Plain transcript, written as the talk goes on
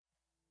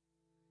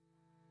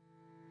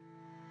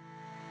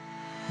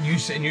you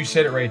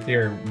said it right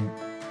there.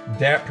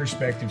 That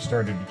perspective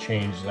started to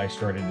change as I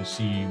started to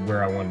see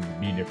where I wanted to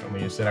be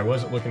differently. Is that I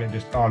wasn't looking at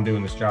just, oh, I'm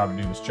doing this job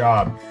to do this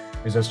job.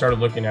 Is I started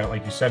looking at it,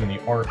 like you said, in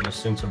the art and the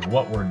sense of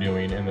what we're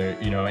doing and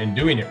and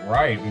doing it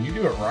right. When you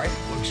do it right,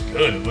 it looks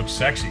good. It looks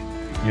sexy.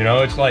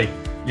 It's like,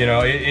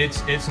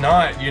 it's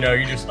not, you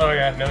just, oh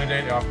yeah, another day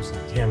at the office.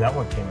 Like, damn, that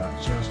one came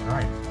out just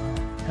right.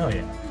 Oh, hell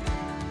yeah.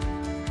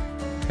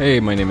 Hey,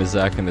 my name is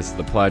Zach, and this is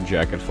the Plaid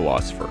Jacket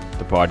Philosopher,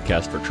 the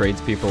podcast for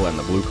tradespeople and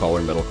the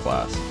blue-collar middle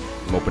class.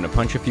 I'm hoping to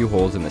punch a few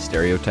holes in the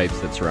stereotypes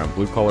that surround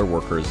blue-collar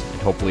workers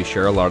and hopefully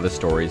share a lot of the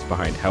stories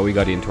behind how we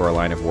got into our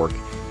line of work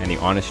and the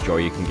honest joy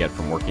you can get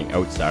from working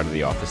outside of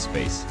the office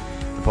space.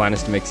 The plan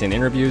is to mix in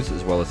interviews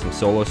as well as some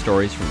solo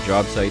stories from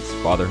job sites,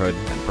 fatherhood,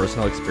 and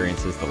personal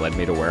experiences that led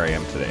me to where I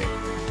am today.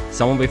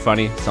 Some will be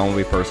funny, some will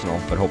be personal,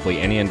 but hopefully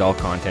any and all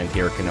content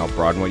here can help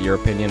broaden what your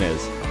opinion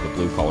is of the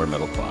blue-collar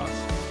middle class.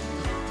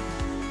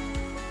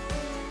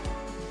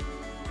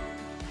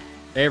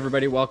 Hey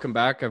everybody, welcome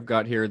back. I've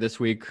got here this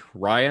week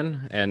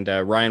Ryan, and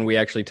Ryan, we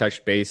actually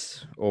touched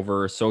base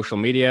over social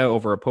media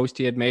over a post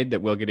he had made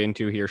that we'll get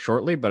into here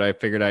shortly, but I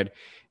figured I'd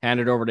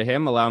hand it over to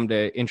him, allow him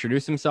to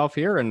introduce himself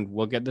here, and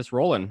we'll get this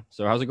rolling.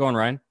 So how's it going,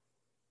 Ryan?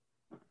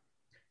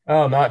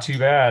 Oh, not too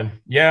bad.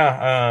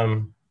 Yeah,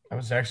 I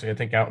was actually, I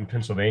think, out in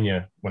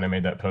Pennsylvania when I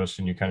made that post,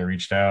 and you kind of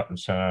reached out.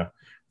 It's for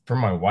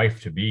my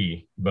wife to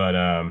be, but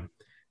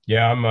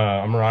yeah,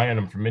 I'm Ryan.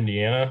 I'm from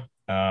Indiana.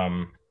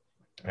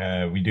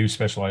 We do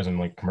specialize in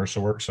like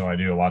commercial work, so I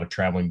do a lot of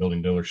traveling,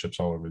 building dealerships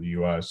all over the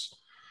U.S.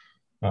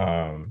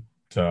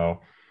 So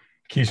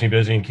keeps me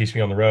busy and keeps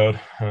me on the road.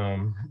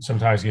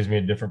 Sometimes gives me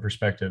a different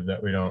perspective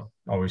that we don't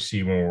always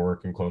see when we're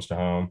working close to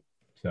home.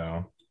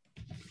 So,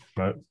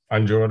 but I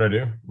enjoy what I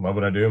do, love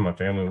what I do. My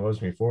family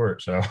loves me for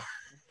it. So,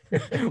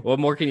 What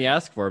more can you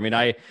ask for? I mean,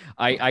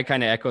 I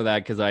kind of echo that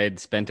because I had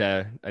spent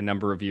a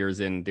number of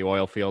years in the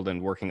oil field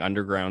and working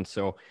underground,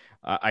 so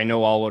I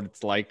know all what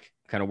it's like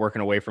kind of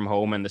working away from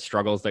home and the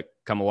struggles that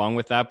come along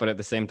with that. But at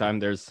the same time,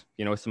 there's,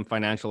 some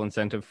financial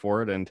incentive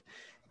for it. And,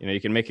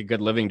 you can make a good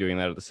living doing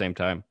that at the same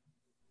time.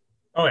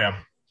 oh yeah,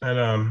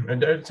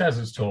 and it has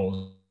its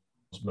tools,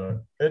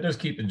 but it does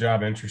keep the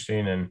job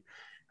interesting. And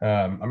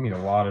I mean,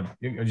 a lot of,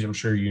 I'm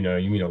sure you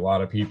meet a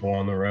lot of people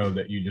on the road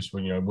that you just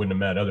wouldn't have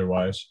met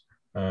otherwise.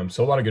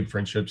 So a lot of good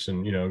friendships,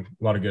 and a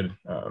lot of good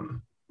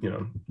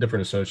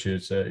different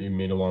associates that you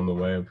meet along the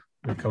way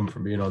that come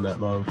from being on that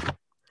mode.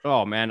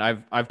 Oh man,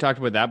 I've talked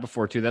about that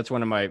before too. That's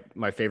one of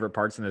my favorite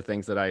parts, and the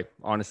things that I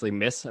honestly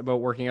miss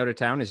about working out of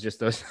town is just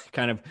those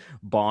kind of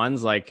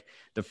bonds, like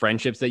the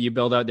friendships that you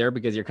build out there,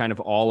 because you're kind of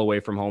all away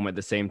from home at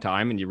the same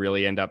time, and you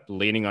really end up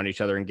leaning on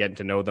each other and getting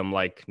to know them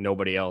like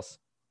nobody else.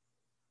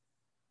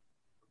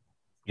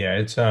 Yeah,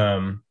 it's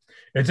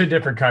a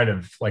different kind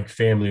of like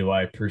family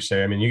life per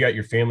se. I mean, you got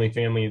your family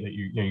that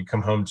you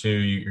come home to,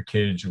 your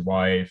kids, your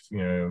wife,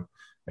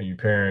 your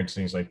parents,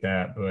 things like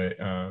that. But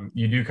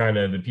you do kind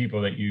of the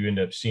people that you end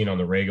up seeing on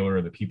the regular,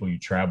 or the people you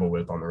travel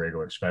with on the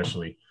regular,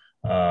 especially.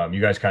 You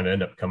guys kind of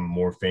end up becoming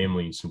more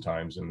family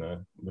sometimes than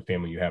the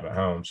family you have at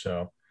home.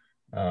 So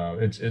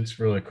it's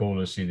really cool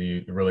to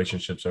see the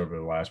relationships over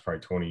the last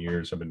probably 20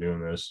 years I've been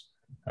doing this,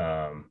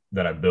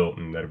 that I've built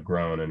and that have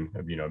grown and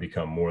have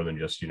become more than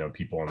just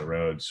people on the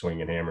road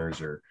swinging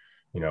hammers, or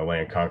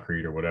laying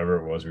concrete or whatever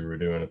it was we were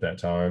doing at that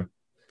time.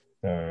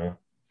 uh,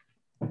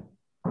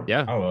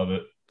 Yeah. I love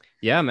it.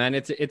 Yeah, man,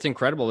 it's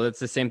incredible. It's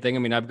the same thing. I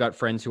mean, I've got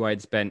friends who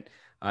I'd spent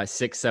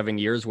 6, 7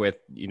 years with.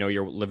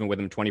 You're living with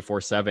them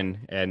 24/7,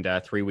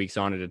 and 3 weeks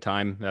on at a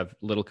time, have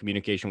little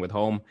communication with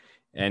home,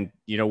 and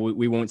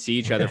we won't see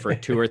each other for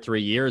 2 or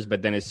 3 years.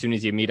 But then as soon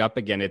as you meet up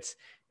again, it's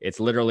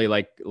literally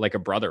like a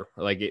brother,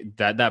 like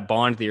that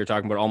bond that you're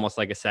talking about, almost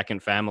like a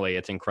second family.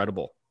 It's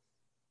incredible.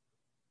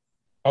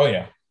 Oh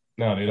yeah,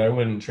 no, dude, I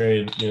wouldn't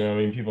trade. I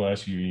mean, people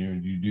ask you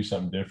do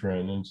something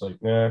different, and it's like,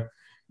 nah.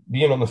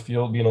 Being on the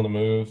field, being on the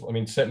move. I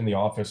mean, sitting in the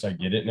office, I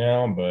get it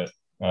now, but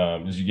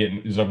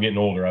as I'm getting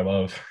older, I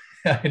love,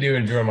 I do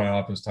enjoy my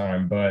office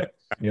time. But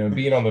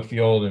being on the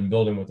field and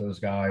building with those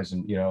guys,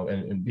 and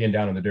and being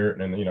down in the dirt,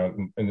 and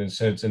in the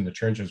sense in the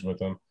trenches with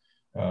them,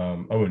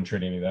 I wouldn't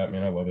trade any of that,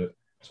 man. I love it.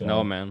 No,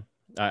 So man,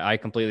 I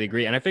completely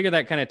agree. And I figure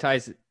that kind of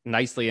ties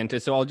nicely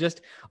into, so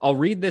I'll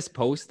read this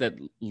post that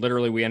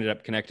literally we ended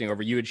up connecting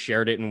over. You had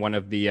shared it in one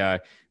of the yeah,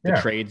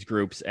 trades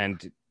groups.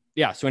 And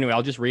yeah, so anyway,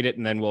 I'll just read it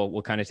and then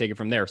we'll kind of take it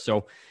from there.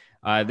 So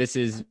this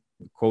is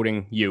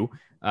quoting you.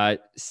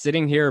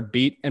 Sitting here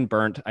beat and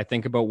burnt, I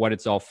think about what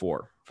it's all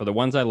for the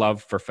ones I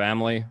love, for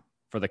family,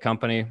 for the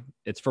company.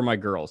 It's for my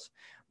girls,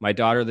 my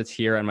daughter that's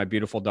here, and my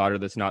beautiful daughter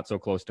that's not so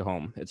close to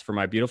home. It's for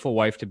my beautiful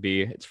wife to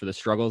be. It's for the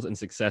struggles and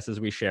successes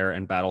we share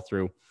and battle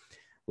through.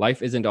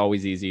 Life isn't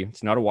always easy.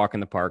 It's not a walk in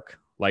the park.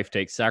 Life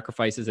takes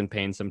sacrifices and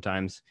pain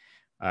sometimes.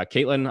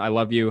 Caitlin, I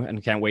love you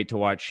and can't wait to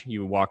watch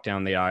you walk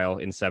down the aisle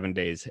in 7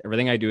 days.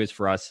 Everything I do is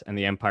for us and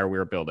the empire we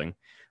are building,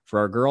 for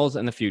our girls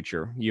and the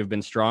future. You have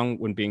been strong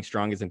when being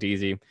strong isn't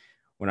easy,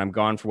 when I'm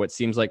gone for what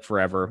seems like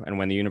forever, and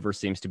when the universe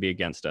seems to be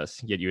against us.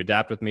 Yet you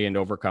adapt with me and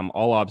overcome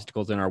all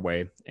obstacles in our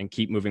way and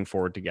keep moving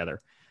forward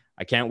together.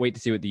 I can't wait to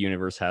see what the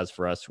universe has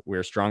for us.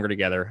 We're stronger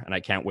together, and I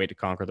can't wait to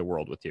conquer the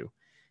world with you.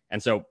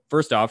 And so,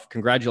 first off,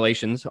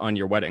 congratulations on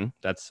your wedding.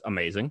 That's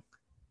amazing.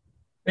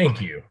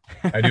 Thank you.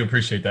 I do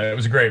appreciate that. It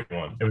was a great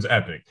one. It was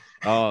epic.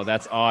 Oh,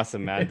 that's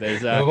awesome, man.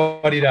 There's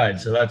Nobody died,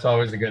 so that's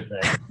always a good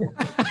thing.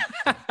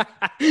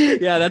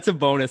 yeah, that's a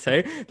bonus.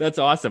 Hey, that's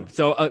awesome.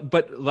 So,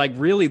 but like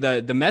really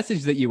the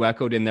message that you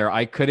echoed in there,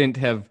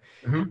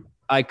 Mhm.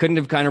 I couldn't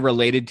have kind of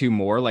related to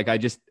more. Like I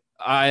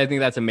think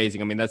that's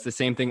amazing. I mean, that's the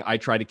same thing I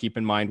try to keep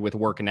in mind with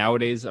work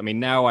nowadays. I mean,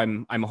 now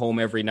I'm home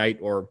every night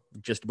or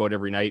just about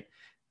every night.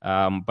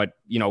 But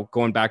you know,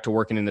 going back to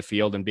working in the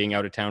field and being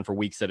out of town for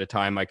weeks at a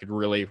time, I could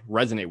really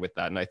resonate with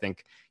that. And I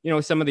think, you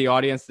know, some of the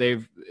audience,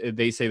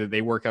 they say that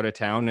they work out of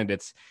town, and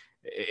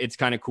it's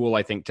kind of cool,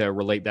 I think, to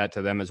relate that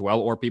to them as well,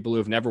 or people who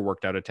have never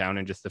worked out of town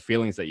and just the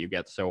feelings that you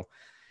get. So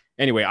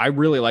anyway, I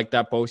really like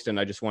that post, and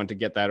I just wanted to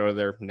get that out of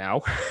there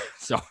now.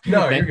 So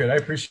No, you're good. I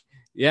appreciate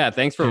yeah,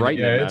 thanks for it.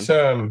 writing Yeah, it,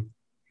 man.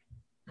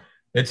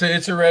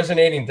 it's a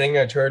resonating thing.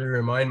 I try to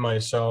remind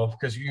myself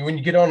because when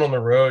you get on the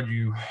road,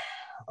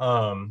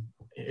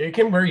 it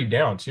can wear you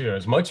down too.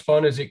 As much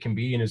fun as it can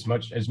be, and as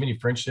many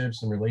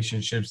friendships and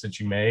relationships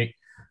that you make,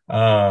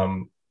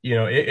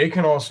 it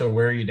can also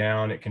wear you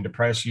down. It can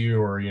depress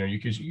you, or you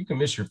can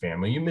miss your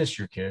family, you miss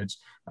your kids.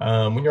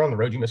 When you're on the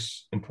road, you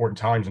miss important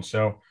times, and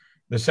so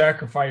the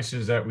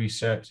sacrifices that we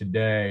set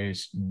today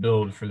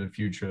build for the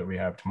future that we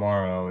have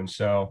tomorrow. And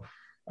so,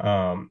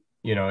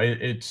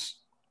 it's.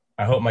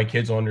 I hope my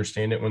kids will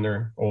understand it when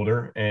they're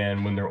older,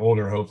 and when they're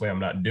older, hopefully, I'm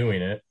not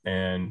doing it.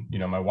 And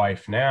my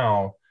wife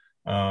now,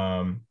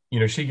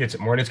 she gets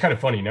it more, and it's kind of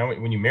funny now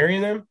when you marry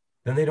them,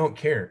 then they don't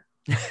care.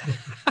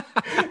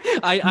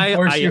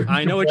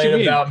 I know what you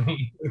mean. About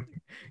me.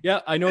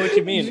 Yeah, I know what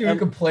you mean. She would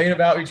complain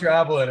about me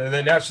traveling, and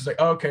then now she's like,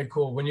 oh, "Okay,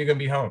 cool. When are you gonna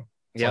be home?"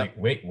 It's like,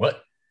 wait,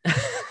 what?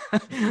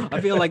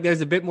 I feel like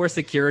there's a bit more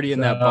security in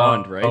that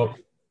bond, right?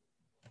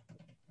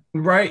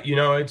 Right.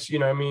 It's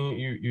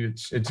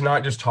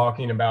not just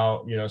talking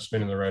about,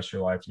 spending the rest of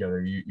your life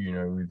together.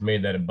 We've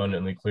made that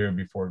abundantly clear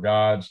before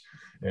God's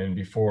and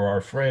before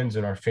our friends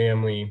and our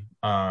family.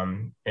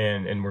 And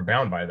we're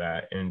bound by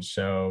that. And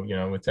so,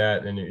 with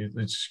that, and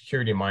it's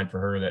security of mind for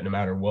her that no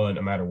matter what,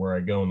 no matter where I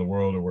go in the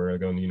world or where I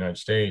go in the United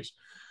States,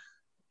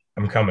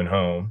 I'm coming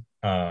home.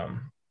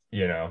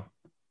 Yeah.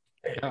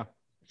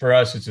 For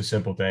us, it's a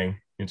simple thing.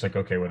 It's like,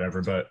 okay,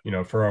 whatever. But,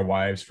 for our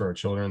wives, for our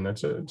children,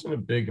 it's a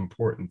big,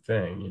 important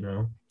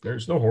thing.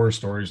 There's no horror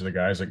stories of the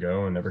guys that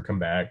go and never come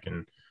back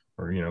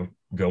or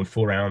go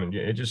fool around. And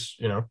it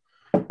just,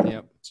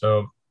 yeah.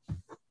 So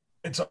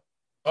it's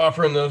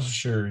offering those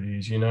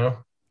sureties.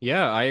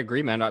 Yeah, I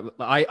agree, man.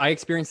 I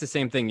experienced the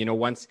same thing.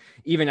 Once,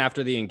 even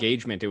after the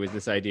engagement, it was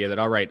this idea that,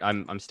 all right,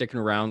 I'm sticking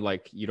around.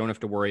 Like, you don't have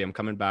to worry. I'm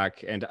coming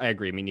back. And I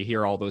agree. I mean, you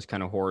hear all those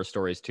kind of horror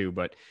stories too,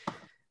 but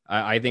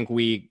I think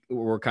we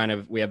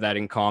have that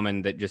in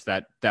common, that just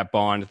that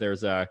bond.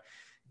 There's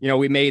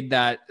we made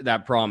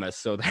that promise,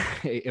 so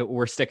that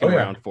we're sticking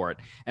around for it.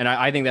 And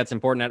I think that's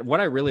important. What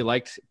I really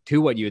liked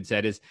too, what you had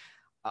said is,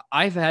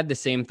 I've had the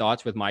same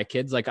thoughts with my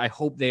kids. Like, I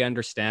hope they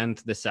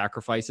understand the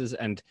sacrifices,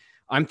 and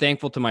I'm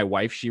thankful to my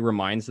wife. She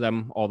reminds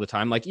them all the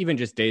time, like even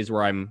just days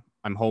where I'm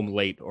home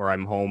late or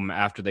I'm home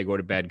after they go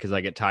to bed because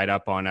I get tied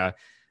up on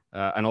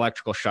an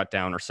electrical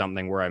shutdown or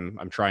something where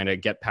I'm trying to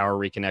get power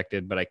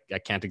reconnected, but I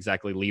can't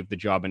exactly leave the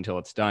job until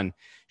it's done.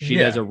 She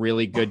does a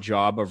really good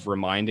job of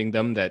reminding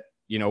them that,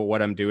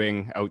 what I'm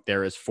doing out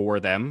there is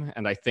for them.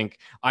 And I think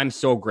I'm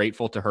so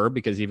grateful to her,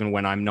 because even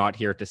when I'm not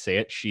here to say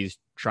it, she's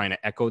trying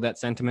to echo that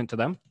sentiment to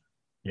them.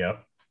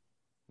 Yep.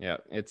 Yeah.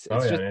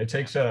 It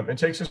takes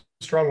a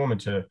strong woman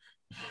to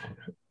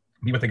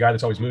be with a guy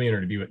that's always moving, or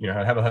to be with,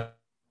 have a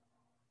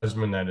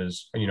husband that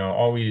is,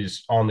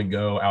 always on the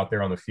go out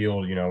there on the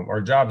field.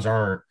 Our jobs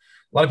aren't,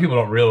 a lot of people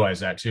don't realize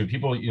that too.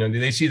 People,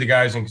 they see the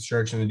guys in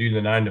construction that do the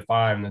 9 to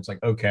 5, and it's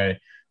like, okay.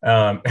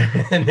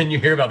 And then you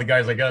hear about the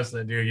guys like us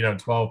that do,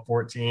 12,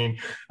 14,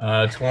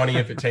 20,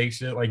 if it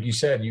takes it. Like you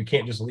said, you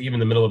can't just leave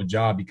in the middle of a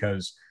job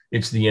because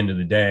it's the end of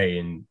the day.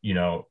 And,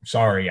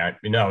 sorry, I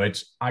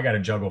got to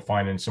juggle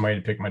finding somebody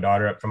to pick my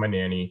daughter up from my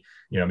nanny,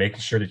 making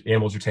sure that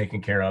animals are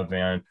taken care of,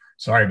 and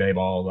sorry, babe,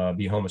 I'll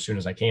be home as soon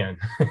as I can.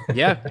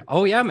 Yeah.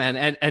 Oh yeah, man.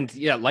 And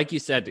yeah, like you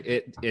said,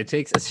 it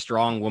takes a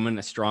strong woman,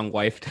 a strong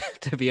wife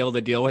to be able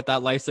to deal with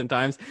that life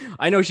sometimes.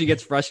 I know she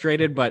gets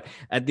frustrated, but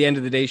at the end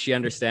of the day, she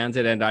understands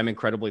it. And I'm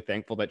incredibly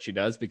thankful that she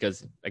does,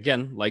 because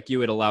again, like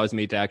you, it allows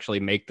me to actually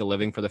make the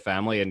living for the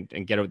family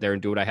and get out there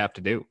and do what I have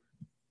to do.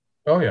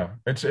 Oh yeah.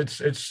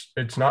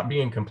 It's not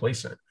being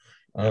complacent.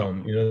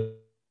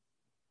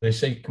 They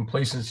say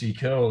complacency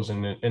kills,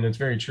 and it's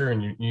very true.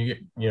 And you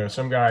get,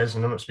 some guys,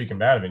 and I'm not speaking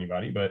bad of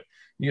anybody, but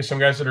you get some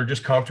guys that are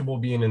just comfortable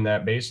being in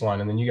that baseline.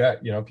 And then you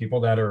got,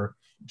 people that are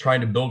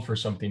trying to build for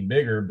something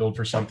bigger, build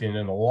for something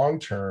in the long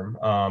term,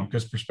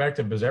 because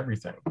perspective is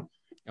everything.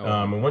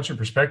 And once your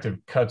perspective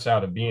cuts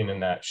out of being in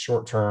that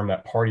short term,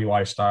 that party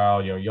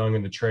lifestyle, young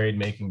in the trade,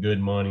 making good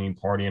money,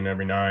 partying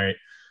every night,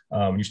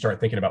 you start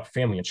thinking about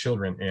family and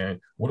children, and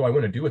what do I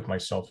want to do with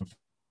myself in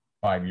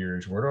 5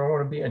 years? Where do I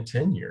want to be in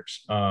 10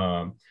 years?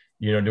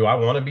 do I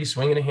want to be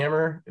swinging a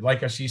hammer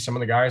like I see some of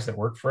the guys that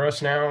work for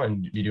us now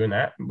and be doing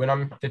that when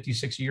I'm 50,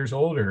 60 years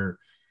old? Or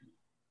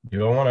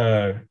do I want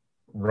to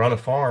run a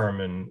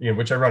farm and,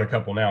 which I run a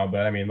couple now,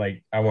 but I mean,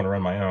 like, I want to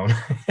run my own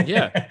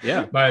Yeah.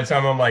 Yeah. by the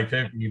time I'm like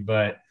 50.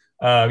 But,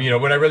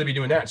 would I really be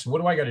doing that? So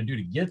what do I got to do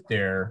to get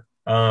there?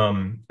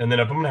 And then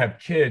if I'm going to have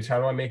kids, how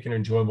do I make it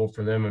enjoyable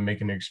for them and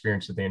make an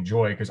experience that they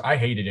enjoy? Because I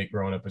hated it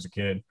growing up as a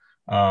kid,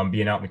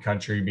 being out in the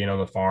country, being on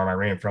the farm. I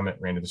ran from it,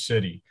 ran to the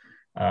city.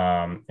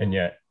 And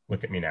yet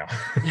look at me now.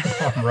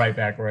 I'm right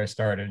back where I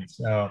started.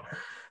 So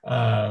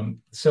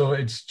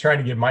it's trying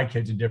to give my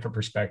kids a different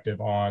perspective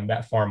on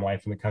that farm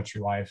life and the country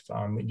life.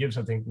 It gives,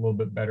 I think, a little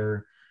bit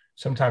better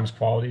sometimes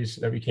qualities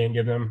that we can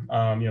give them,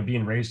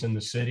 being raised in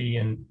the city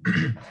and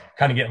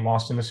kind of getting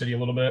lost in the city a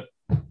little bit.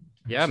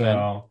 Yeah,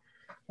 man.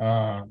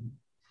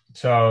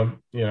 So,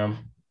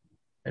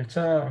 it's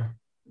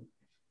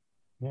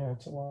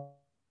it's a lot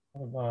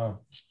of,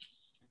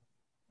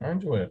 I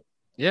enjoy it.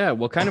 Yeah,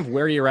 well, kind of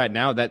where you're at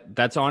now,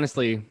 that's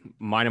honestly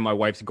mine and my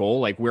wife's goal.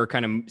 Like, we're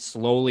kind of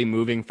slowly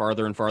moving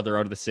farther and farther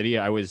out of the city.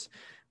 I was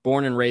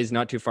born and raised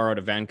not too far out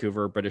of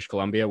Vancouver, British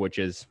Columbia, which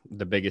is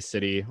the biggest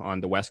city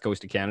on the west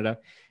coast of Canada.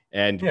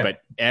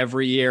 But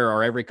every year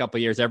or every couple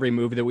of years, every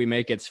move that we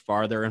make, it's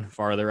farther and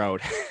farther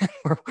out.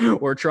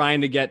 we're trying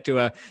to get to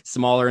a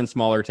smaller and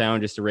smaller town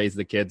just to raise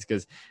the kids.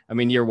 Cause I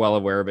mean, you're well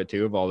aware of it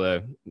too, of all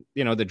the,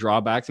 the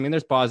drawbacks. I mean,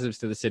 there's positives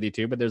to the city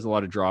too, but there's a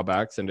lot of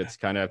drawbacks, and it's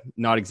kind of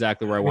not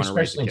exactly where I want to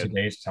raise a kid. Especially in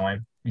today's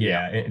time.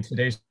 Yeah. In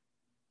today's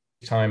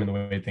time and the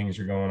way things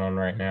are going on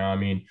right now. I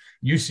mean,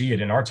 you see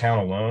it in our town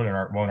alone, in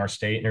our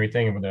state and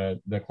everything. And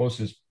with the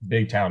closest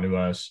big town to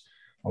us,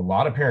 a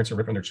lot of parents are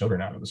ripping their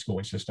children out of the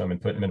schooling system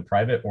and putting them in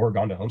private or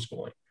gone to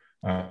homeschooling.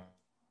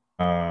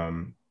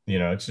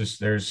 It's just,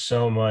 there's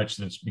so much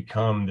that's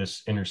become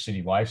this inner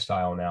city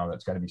lifestyle now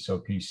that's got to be so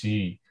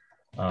PC,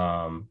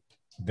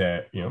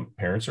 that,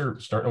 parents are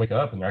starting to wake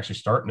up and they're actually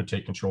starting to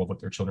take control of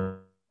what their children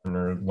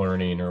are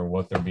learning or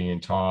what they're being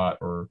taught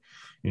or,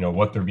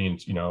 what they're being,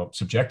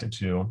 subjected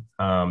to,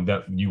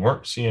 that you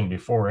weren't seeing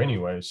before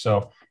anyway.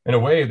 So in a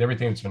way,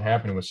 everything that's been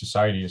happening with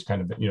society is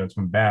kind of, it's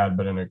been bad,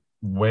 but in a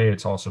way,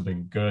 it's also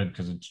been good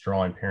because it's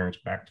drawing parents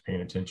back to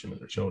paying attention to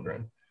their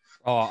children.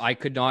 Oh, I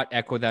could not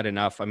echo that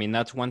enough. I mean,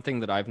 that's one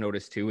thing that I've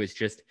noticed too, is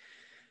just,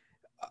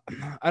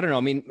 I don't know.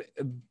 I mean,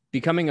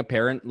 becoming a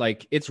parent,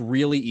 like, it's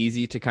really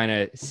easy to kind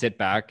of sit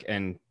back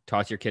and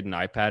toss your kid an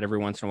iPad every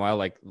once in a while.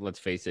 Like, let's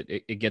face it,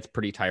 it gets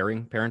pretty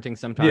tiring parenting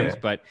sometimes,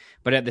 but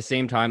at the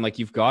same time, like,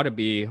 you've got to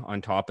be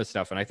on top of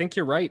stuff. And I think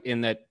you're right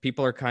in that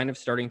people are kind of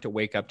starting to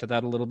wake up to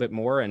that a little bit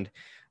more, and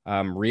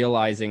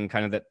realizing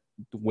kind of that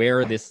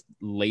where this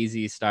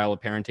lazy style of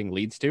parenting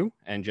leads to.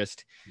 And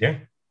just, I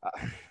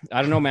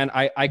don't know, man.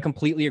 I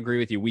completely agree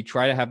with you. We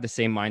try to have the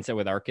same mindset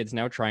with our kids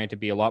now, trying to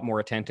be a lot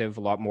more attentive,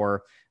 a lot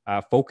more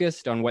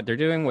focused on what they're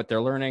doing, what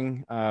they're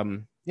learning.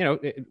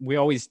 We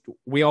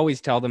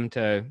always tell them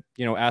to,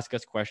 ask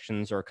us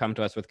questions or come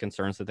to us with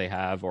concerns that they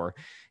have, or,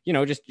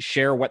 just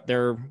share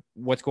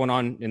what's going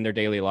on in their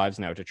daily lives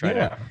now, to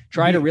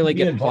try to really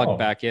get plugged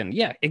back in.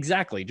 Yeah,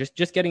 exactly.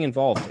 Just getting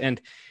involved.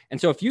 And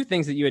so a few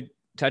things that you had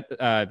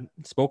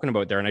spoken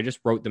about there, and I just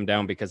wrote them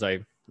down because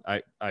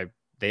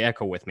they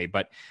echo with me.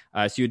 But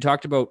so you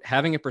talked about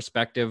having a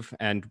perspective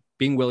and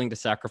being willing to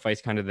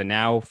sacrifice kind of the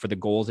now for the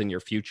goals in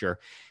your future.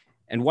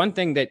 And one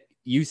thing that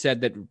you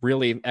said that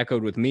really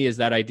echoed with me is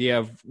that idea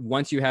of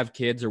once you have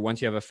kids or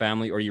once you have a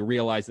family, or you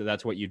realize that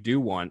that's what you do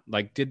want,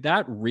 like, did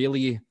that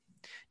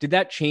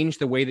change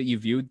the way that you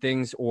viewed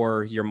things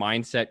or your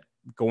mindset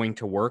going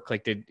to work?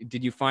 Like,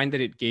 did you find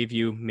that it gave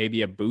you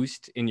maybe a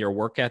boost in your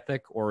work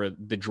ethic or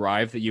the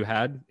drive that you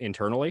had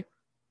internally?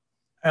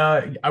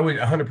 I would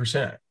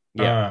 100%.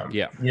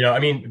 Yeah. I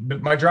mean,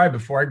 my drive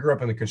before, I grew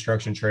up in the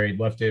construction trade,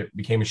 left it,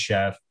 became a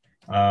chef,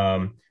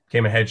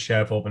 became a head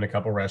chef, opened a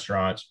couple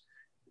restaurants,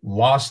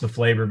 lost the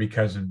flavor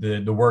because of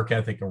the work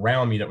ethic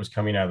around me that was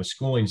coming out of the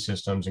schooling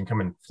systems and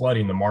coming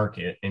flooding the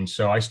market. And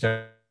so I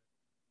stepped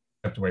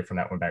away from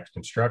that, went back to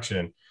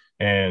construction.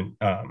 And,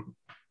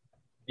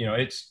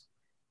 it's,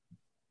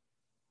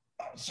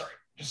 sorry,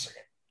 just a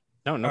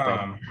second. No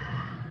problem.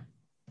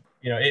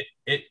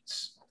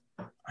 It's,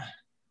 I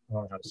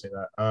don't know how to say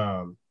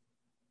that.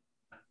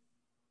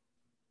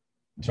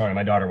 Sorry,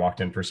 my daughter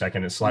walked in for a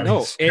second. It's slightly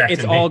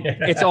it's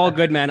all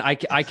good, man. I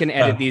can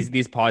edit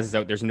these pauses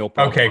out. There's no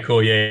problem. Okay,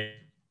 cool.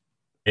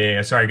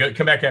 Yeah. Sorry,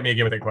 come back at me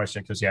again with that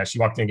question, because she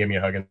walked in and gave me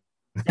a hug and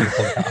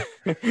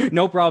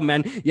no problem,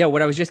 man. Yeah,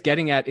 what I was just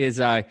getting at is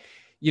how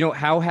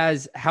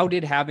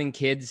did having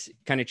kids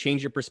kind of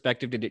change your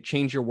perspective? Did it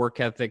change your work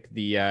ethic,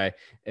 the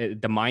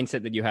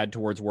mindset that you had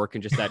towards work,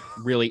 and just that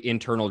really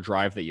internal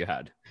drive that you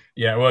had?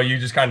 Yeah, well, you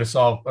just kind of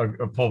saw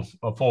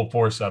a full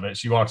force of it.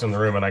 She walks in the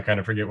room and I kind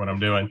of forget what I'm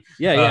doing.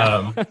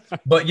 Yeah.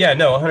 But yeah,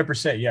 no,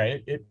 100%. Yeah,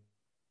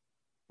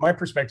 my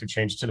perspective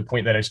changed to the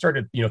point that I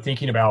started,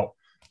 thinking about,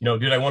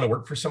 did I want to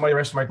work for somebody the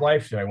rest of my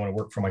life? Did I want to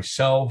work for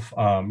myself?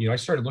 I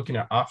started looking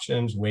at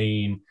options,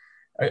 weighing,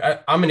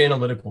 I'm an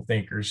analytical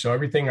thinker. So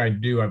everything I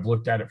do, I've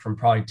looked at it from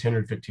probably 10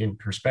 or 15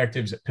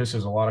 perspectives. It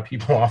pisses a lot of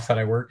people off that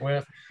I work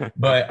with,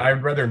 but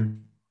I'd rather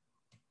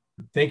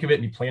think of it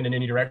and be planned in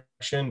any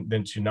direction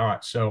than to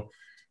not. So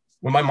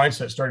when my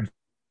mindset started to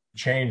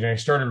change and I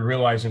started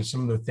realizing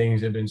some of the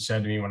things that had been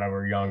said to me when I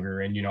was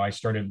younger, and, I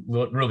started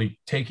really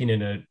taking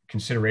into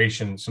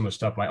consideration some of the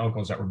stuff my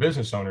uncles that were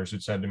business owners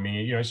had said to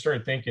me, I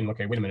started thinking,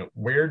 okay, wait a minute,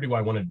 where do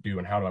I want to do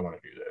and how do I want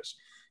to do this?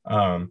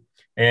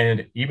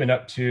 And even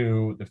up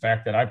to the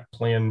fact that I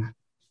plan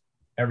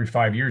every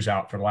 5 years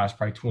out for the last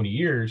probably 20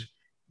 years,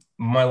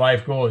 my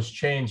life goal has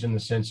changed in the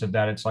sense of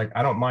that it's like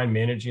I don't mind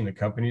managing the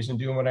companies and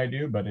doing what I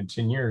do, but in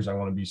 10 years, I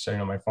want to be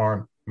sitting on my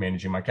farm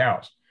managing my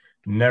cows.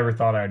 Never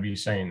thought I'd be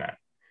saying that.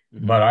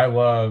 Mm-hmm. But I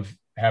love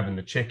having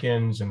the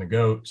chickens and the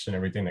goats and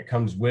everything that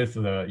comes with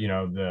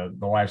the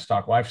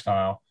livestock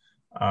lifestyle.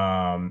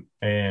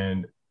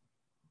 And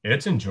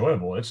it's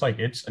enjoyable. It's like,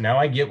 now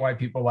I get why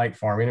people like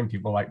farming and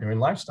people like doing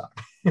livestock.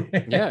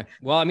 Yeah.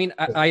 Well, I mean,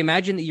 I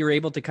imagine that you're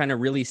able to kind of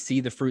really see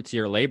the fruits of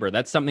your labor.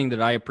 That's something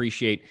that I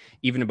appreciate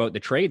even about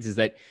the trades, is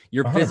that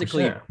you're 100%.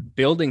 Physically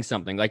building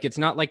something. Like, it's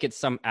not like it's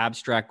some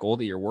abstract goal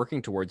that you're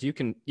working towards. You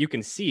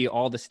can see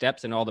all the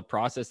steps and all the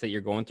process that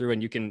you're going through.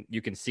 And you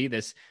can see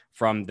this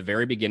from the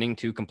very beginning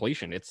to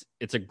completion. It's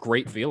a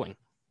great feeling.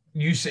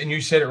 You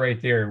said it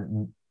right there.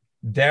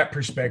 That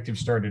perspective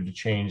started to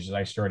change as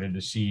I started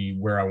to see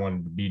where I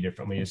wanted to be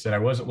differently. Is that I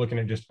wasn't looking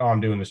at just,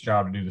 I'm doing this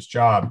job to do this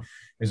job.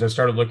 As I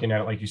started looking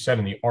at it, like you said,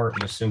 in the art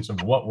and the sense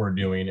of what we're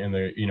doing and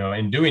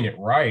and doing it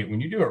right.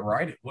 When you do it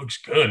right, it looks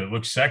good. It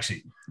looks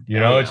sexy.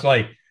 It's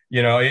like,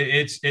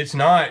 it's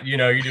not,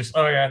 you just,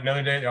 oh yeah,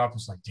 another day at the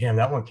office, like, damn,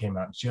 that one came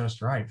out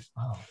just right.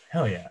 Oh,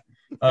 hell yeah.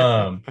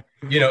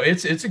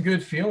 It's a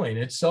good feeling.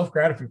 It's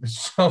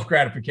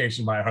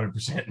self-gratification by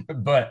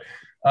 100%, but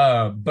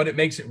it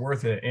makes it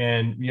worth it.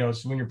 And,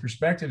 so when your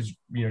perspectives,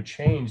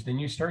 change, then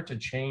you start to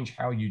change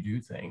how you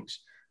do things.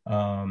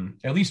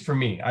 At least for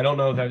me, I don't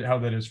know how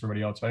that is for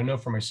everybody else, but I know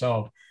for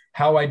myself,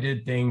 how I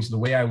did things, the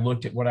way I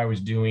looked at what I was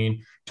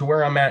doing to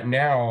where I'm at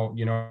now.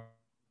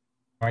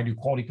 I do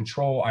quality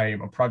control. I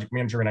am a project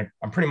manager, and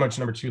I'm pretty much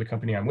number 2 of the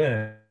company I'm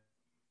with.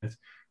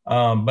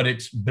 But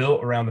it's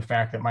built around the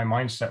fact that my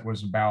mindset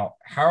was about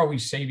how are we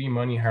saving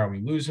money? How are we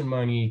losing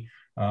money?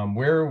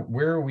 Where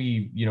are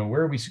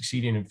we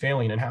succeeding and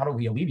failing, and how do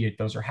we alleviate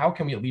those? Or how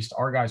can we, at least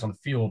our guys on the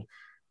field,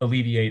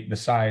 alleviate the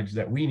sides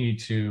that we need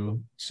to,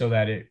 so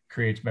that it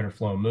creates better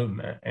flow of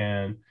movement?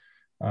 And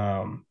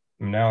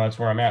now that's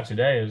where I'm at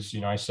today is,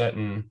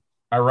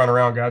 I run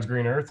around God's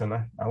green earth, and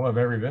I love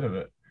every bit of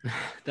it.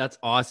 That's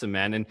awesome,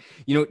 man. And,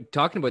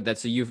 talking about that,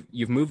 so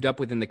you've moved up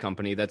within the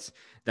company. That's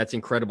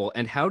incredible.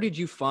 And how did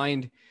you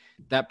find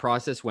that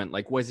process went?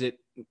 Like, was it,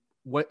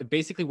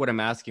 what I'm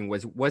asking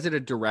was it a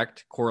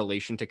direct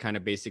correlation to kind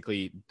of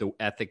basically the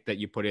ethic that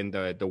you put in,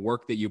 the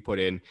work that you put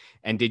in,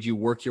 and did you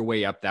work your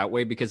way up that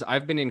way? Because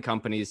I've been in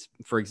companies,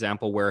 for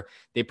example, where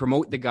they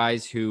promote the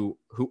guys who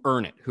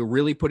earn it, who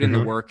really put in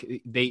the work.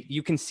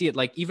 You can see it,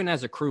 like, even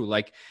as a crew,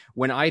 like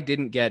when I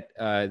didn't get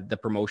the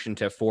promotion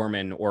to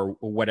foreman or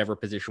whatever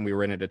position we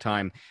were in at a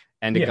time,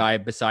 and a guy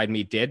beside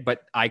me did,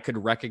 but I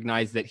could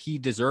recognize that he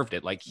deserved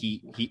it. Like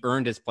he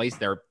earned his place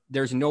there.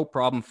 There's no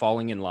problem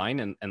falling in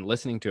line and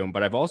listening to him.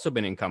 But I've also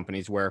been in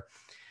companies where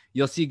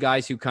you'll see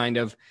guys who kind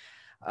of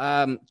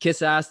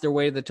kiss ass their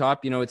way to the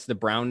top. It's the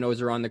brown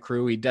noser on the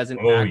crew. He doesn't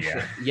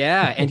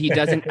and he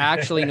doesn't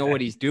actually know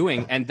what he's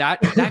doing. And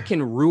that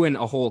can ruin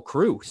a whole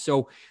crew.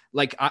 So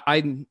like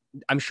I'm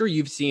sure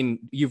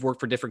you've worked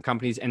for different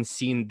companies and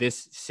seen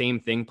this same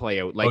thing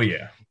play out. Like,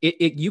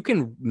 you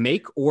can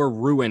make or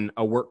ruin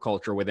a work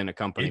culture within a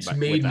company. It's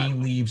made me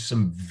leave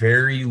some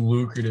very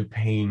lucrative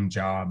paying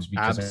jobs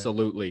because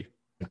absolutely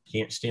I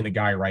can't stand the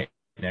guy right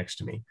next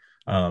to me.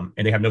 And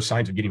they have no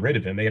signs of getting rid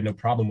of him. They have no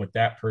problem with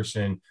that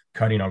person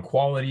cutting on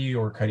quality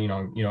or cutting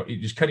on,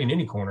 just cutting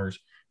any corners.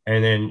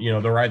 And then,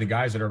 there are the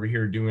guys that are over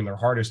here doing their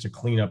hardest to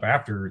clean up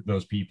after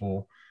those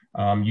people.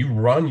 When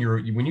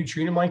you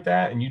treat them like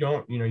that and you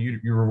don't,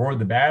 you reward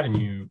the bad and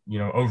you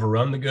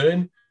overrun the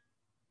good,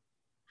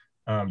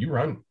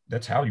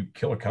 that's how you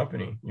kill a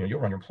company. You'll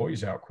run your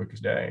employees out quick as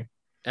day.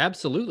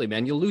 Absolutely,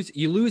 man. You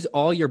lose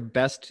all your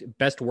best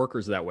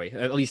workers that way.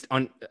 At least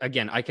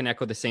again, I can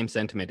echo the same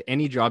sentiment.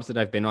 Any jobs that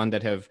I've been on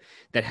that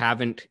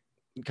haven't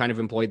kind of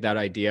employed that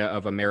idea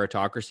of a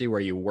meritocracy where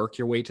you work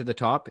your way to the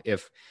top.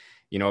 If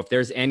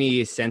there's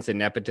any sense of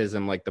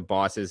nepotism, like the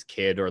boss's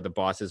kid or the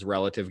boss's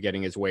relative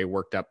getting his way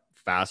worked up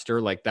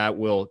faster, like that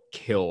will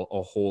kill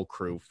a whole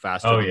crew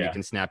faster than you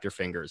can snap your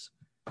fingers.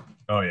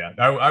 Oh yeah.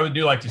 I would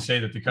do like to say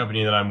that the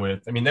company that I'm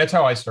with, I mean, that's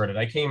how I started.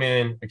 I came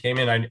in,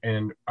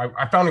 and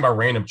I found him by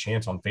random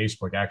chance on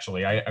Facebook.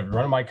 Actually, I've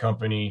run my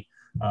company.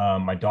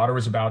 My daughter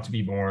was about to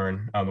be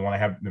born. The one I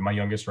have, my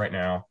youngest right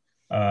now.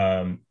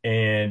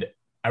 And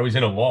I was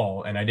in a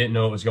lull and I didn't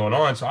know what was going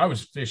on. So I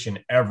was fishing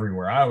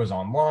everywhere. I was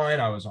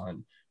online. I was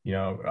on,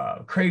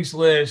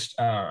 Craigslist,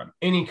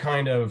 any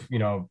kind of,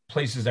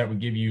 places that would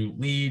give you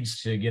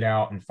leads to get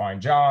out and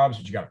find jobs,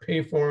 but you got to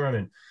pay for them.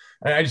 And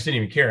I just didn't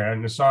even care.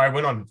 And so I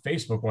went on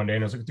Facebook one day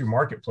and I was looking through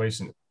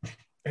Marketplace, and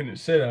and it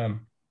said,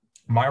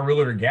 my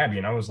realtor Gabby,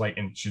 and I was like,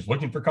 and she's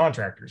looking for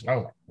contractors, and I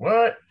was like,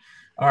 what?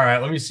 All right,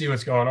 let me see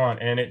what's going on.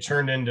 And it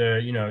turned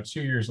into,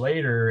 2 years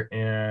later,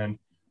 and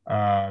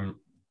um,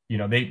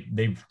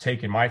 they've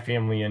taken my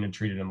family in and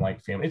treated them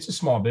like family. It's a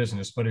small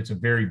business, but it's a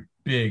very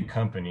big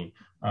company.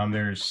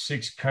 There's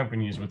 6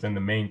 companies within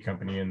the main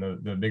company, and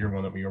the bigger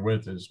one that we are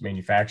with is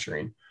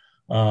manufacturing.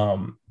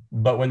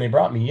 But when they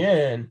brought me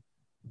in,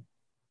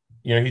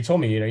 he told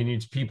me, he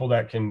needs people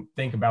that can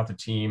think about the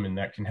team and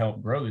that can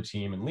help grow the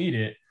team and lead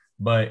it.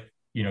 But,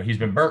 he's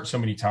been burnt so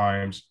many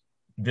times.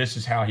 This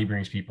is how he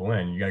brings people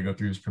in. You got to go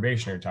through this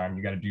probationary time.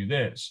 You got to do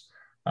this.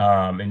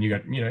 And you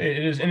got,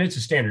 it is, and it's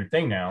a standard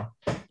thing now,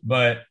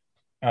 but,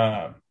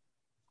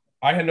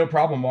 I had no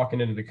problem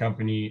walking into the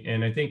company.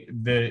 And I think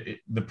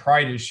the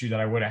pride issue that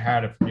I would have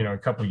had, a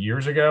couple of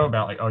years ago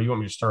about like, oh, you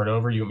want me to start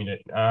over? You want me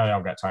to, I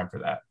don't got time for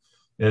that.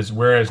 Is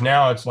whereas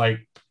now it's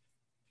like,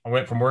 I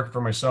went from working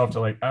for myself to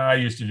like, I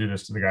used to do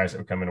this to the guys that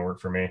would come in and work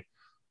for me.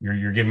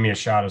 You're giving me a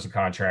shot as a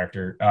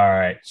contractor. All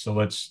right, so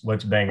let's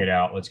bang it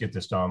out. Let's get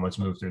this done. Let's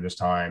move through this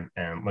time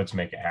and let's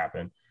make it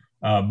happen.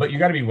 But you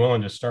got to be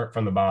willing to start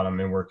from the bottom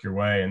and work your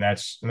way, and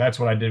that's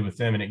what I did with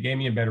them. And it gave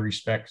me a better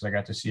respect because I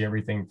got to see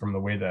everything from the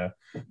way the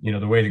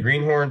way the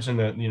greenhorns and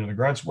the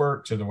grunts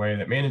work to the way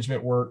that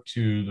management worked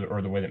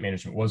or the way that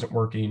management wasn't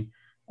working.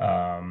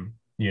 And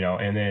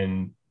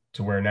then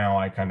to where now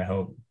I kind of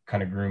help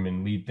groom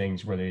and lead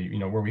things where they,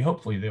 where we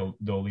hopefully they'll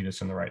lead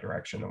us in the right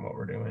direction in what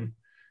we're doing.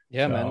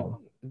 Yeah, man,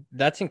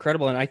 that's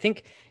incredible. And I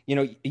think,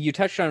 you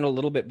touched on it a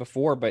little bit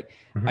before, but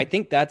I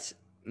think that's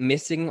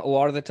missing a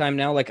lot of the time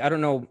now. Like, I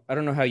don't know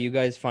how you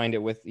guys find it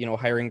with,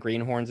 hiring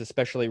greenhorns,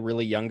 especially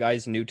really young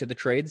guys new to the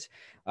trades.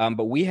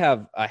 But we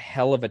have a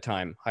hell of a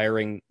time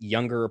hiring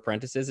younger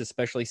apprentices,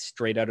 especially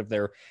straight out of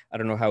their, I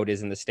don't know how it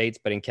is in the States,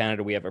 but in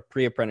Canada, we have a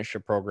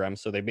pre-apprenticeship program.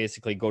 So they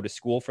basically go to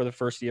school for the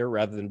first year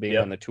rather than being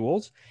on the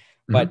tools.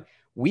 But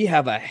we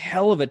have a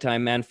hell of a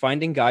time, man,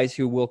 finding guys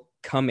who will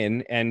come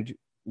in and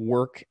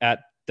work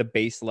at the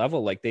base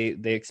level. Like they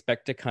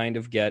expect to kind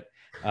of get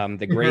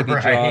the gravy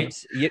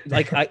jobs.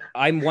 Like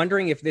I'm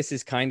wondering if this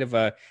is kind of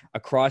a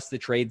across the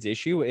trades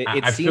issue.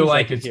 I feel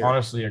like it's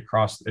honestly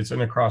it's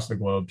an across the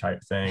globe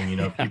type thing.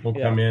 People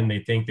come in, they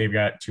think they've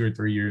got 2 or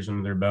 3 years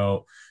under their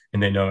belt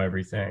and they know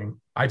everything.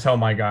 I tell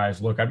my guys,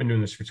 look, I've been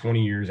doing this for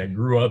 20 years. I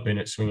grew up in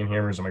it, swinging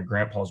hammers in my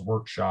grandpa's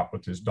workshop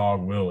with his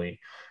dog, Willie.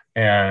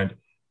 And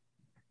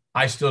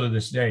I still to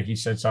this day, he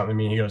said something to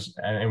me. He goes,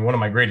 and one of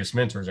my greatest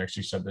mentors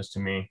actually said this to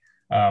me,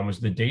 was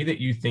the day that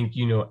you think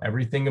you know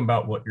everything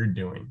about what you're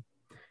doing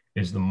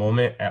is the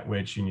moment at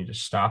which you need to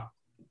stop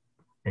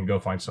and go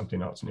find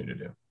something else new to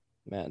do.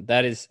 Man,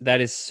 that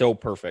is so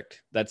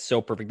perfect. That's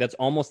so perfect. That's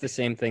almost the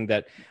same thing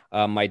that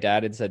my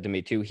dad had said to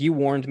me too. He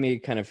warned me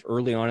kind of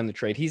early on in the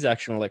trade. He's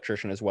actually an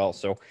electrician as well.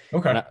 So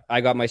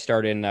I got my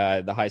start in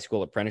the high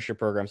school apprenticeship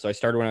program. So I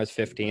started when I was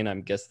 15. I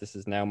guess this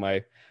is now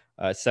my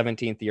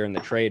 17th year in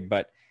the trade,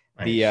 but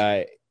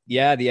nice.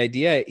 The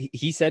idea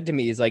he said to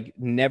me is like,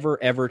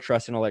 never ever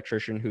trust an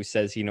electrician who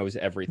says he knows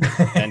everything.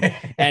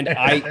 And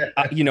I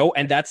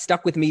and that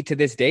stuck with me to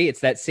this day.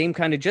 It's that same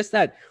kind of just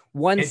that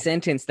one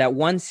sentence, that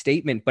one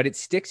statement, but it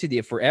sticks with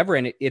you forever.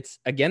 And it's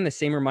again, the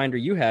same reminder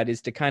you had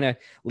is to kind of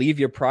leave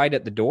your pride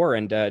at the door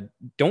and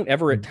don't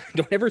ever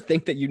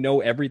think that you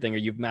know everything or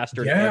you've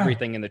mastered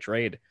everything in the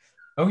trade.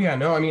 Oh yeah,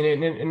 no, I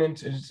mean, and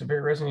it's a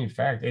very resonating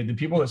fact. The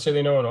people that say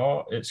they know it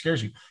all, it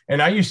scares you.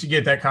 And I used to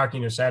get that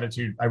cockiness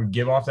attitude. I would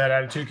give off that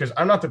attitude because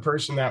I'm not the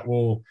person I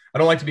don't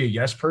like to be a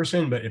yes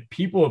person, but if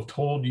people have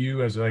told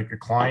you as like a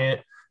client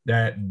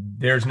that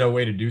there's no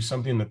way to do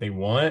something that they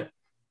want,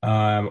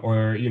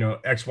 or,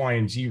 X, Y,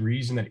 and Z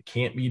reason that it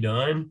can't be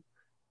done,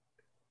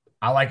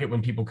 I like it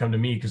when people come to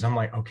me because I'm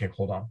like, okay,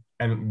 hold on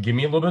and give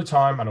me a little bit of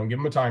time. I don't give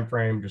them a time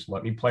frame. Just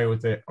let me play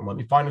with it and let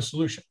me find a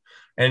solution.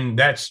 And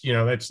that's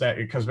that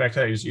it comes back to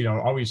that is,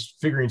 always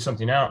figuring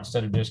something out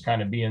instead of just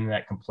kind of being in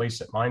that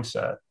complacent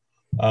mindset.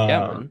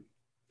 And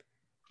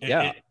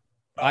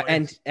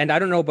I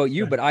don't know about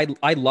you, but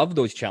I love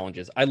those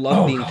challenges. I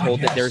love being told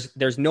that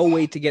there's no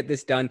way to get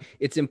this done.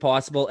 It's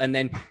impossible. And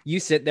then you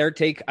sit there,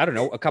 take, I don't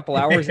know, a couple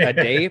hours a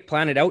day,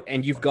 plan it out,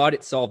 and you've got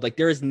it solved. Like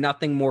there is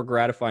nothing more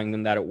gratifying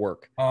than that at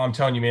work. Oh, I'm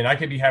telling you, man, I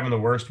could be having the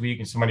worst week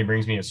and somebody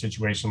brings me a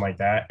situation like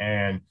that.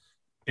 And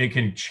it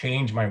can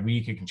change my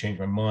week. It can change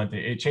my month.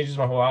 It changes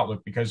my whole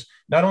outlook because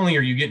not only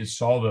are you getting to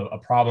solve a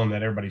problem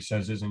that everybody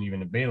says isn't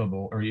even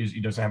available or he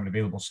doesn't have an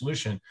available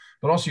solution,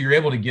 but also you're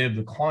able to give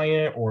the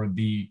client or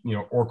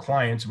or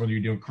clients, whether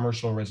you're doing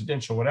commercial or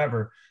residential,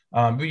 whatever,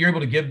 but you're able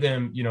to give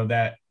them,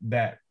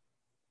 that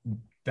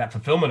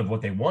fulfillment of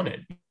what they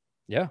wanted.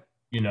 Yeah.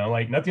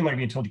 Like nothing like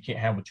being told you can't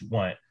have what you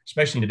want,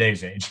 especially in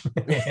today's age.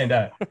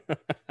 And,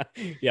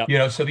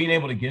 so being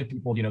able to give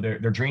people, their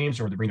dreams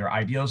or to bring their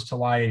ideals to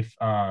life,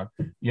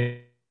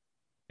 in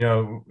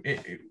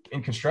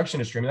construction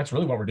industry, I mean, that's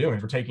really what we're doing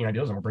is we're taking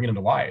ideas and we're bringing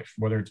them to life,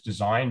 whether it's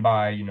designed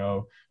by,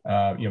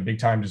 big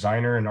time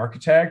designer and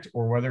architect,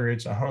 or whether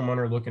it's a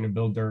homeowner looking to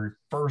build their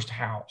first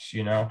house,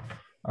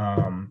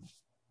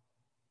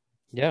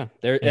 Yeah.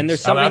 There's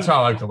That's something.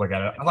 how I like to look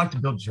at it. I like to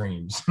build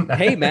dreams.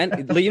 Hey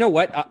man, you know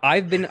what?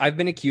 I've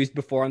been accused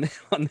before on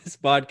this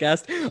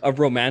podcast of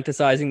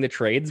romanticizing the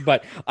trades,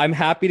 but I'm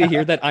happy to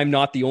hear that I'm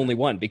not the only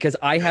one because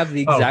I have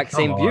the Oh, exact come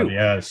same on. view.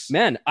 Yes.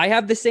 Man, I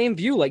have the same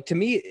view. Like to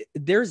me,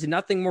 there's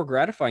nothing more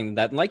gratifying than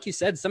that. And like you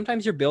said,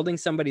 sometimes you're building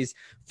somebody's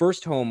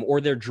first home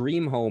or their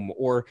dream home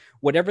or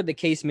whatever the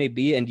case may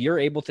be, and you're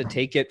able to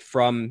take it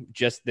from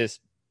just this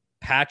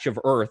patch of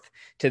earth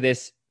to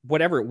this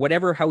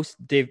whatever house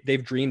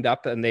they've dreamed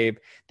up and they've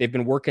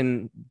been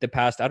working the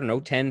past, I don't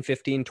know, 10,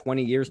 15,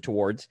 20 years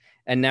towards,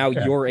 and now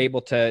Okay. you're able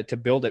to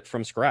build it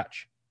from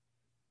scratch.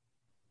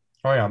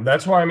 Oh, yeah.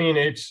 That's why, I mean,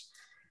 it's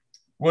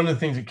one of the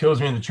things that kills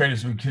me in the trade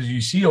is because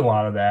you see a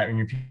lot of that and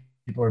your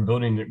people are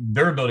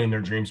they're building their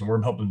dreams and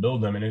we're helping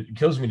build them. And it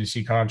kills me to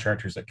see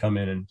contractors that come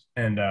in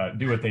and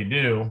do what they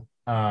do.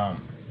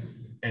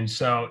 And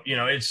so,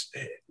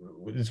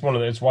 it's one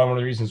of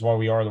the reasons why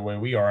we are the way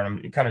we are.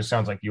 And it kind of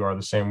sounds like you are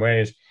the same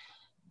way. Is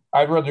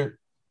I'd rather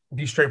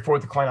be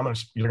straightforward with the client.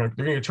 They're going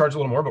to charge a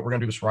little more, but we're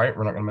going to do this right.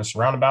 We're not going to mess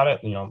around about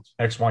it.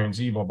 X, Y, and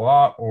Z, blah,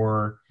 blah.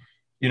 Or,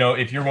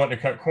 if you're wanting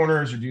to cut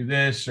corners or do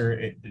this,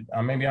 or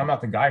maybe I'm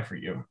not the guy for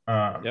you.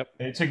 Yep.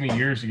 It took me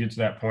years to get to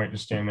that point to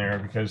stand there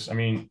because, I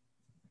mean,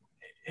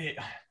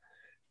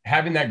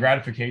 having that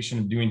gratification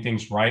of doing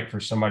things right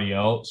for somebody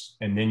else,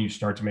 and then you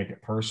start to make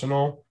it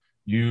personal,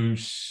 you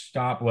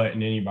stop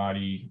letting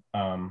anybody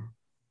kind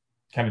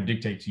of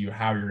dictate to you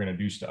how you're going to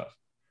do stuff.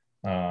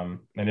 And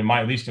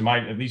at least in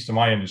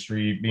my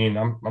industry, being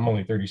I'm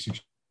only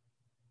 36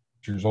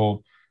 years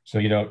old,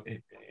 so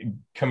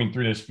coming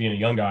through this being a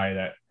young guy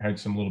that had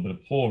some little bit of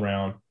pull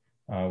around,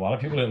 a lot of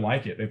people didn't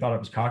like it. They thought it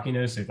was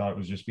cockiness. They thought it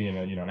was just being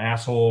an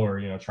asshole or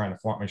trying to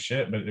flaunt my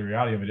shit. But the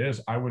reality of it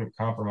is, I wouldn't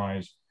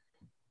compromise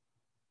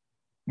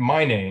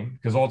my name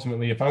because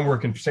ultimately, if I'm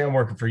working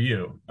for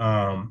you,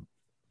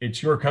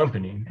 it's your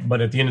company.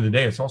 But at the end of the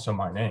day, it's also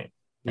my name.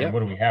 And Yep. what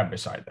do we have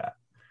beside that?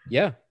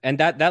 Yeah. And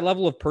that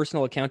level of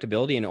personal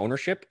accountability and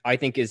ownership, I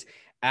think, is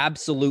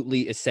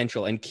absolutely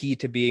essential and key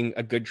to being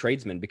a good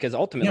tradesman. Because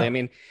ultimately, Yeah. I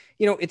mean,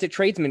 it's a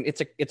tradesman,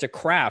 it's a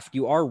craft.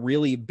 You are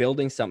really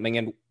building something,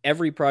 and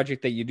every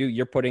project that you do,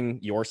 you're putting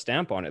your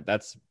stamp on it.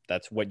 That's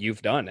what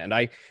you've done. And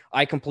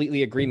I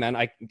completely agree, man.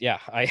 I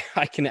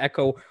can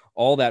echo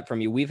all that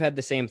from you. We've had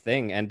the same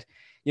thing. And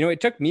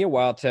it took me a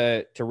while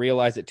to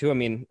realize it too. I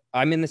mean,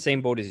 I'm in the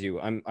same boat as you.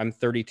 I'm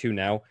 32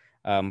 now.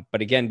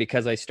 But again,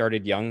 because I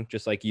started young,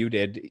 just like you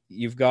did,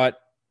 you've got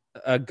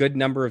a good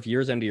number of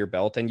years under your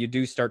belt, and you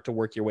do start to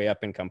work your way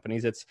up in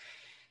companies.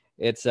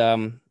 It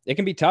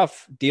can be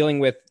tough dealing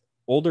with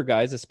older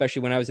guys,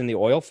 especially when I was in the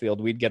oil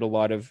field. We'd get a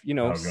lot of,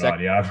 Oh God,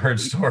 yeah, I've heard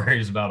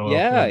stories about oil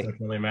yeah, fields. I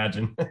can only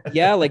imagine.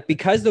 yeah, like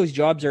because those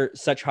jobs are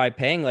such high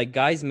paying, like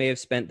guys may have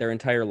spent their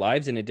entire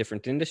lives in a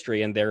different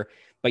industry and they're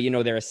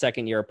a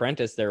second year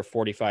apprentice. They're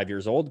 45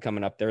 years old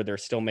coming up there. They're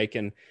still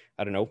making,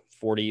 I don't know,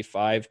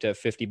 45 to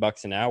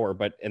 $50 an hour,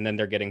 and then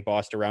they're getting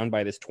bossed around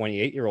by this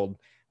 28-year-old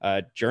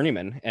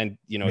journeyman. And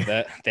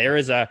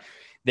that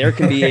there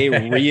can be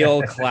a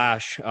real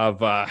clash of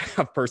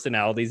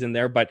personalities in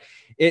there, but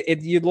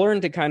you learn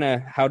to kind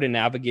of how to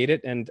navigate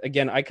it. And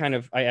again, I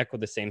echo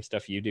the same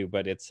stuff you do,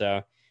 but it's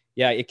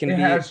yeah, it can be.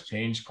 Has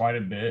changed quite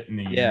a bit in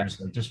the Yeah. years.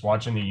 Like just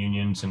watching the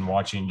unions and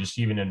watching just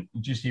even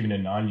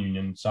in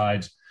non-union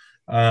sides.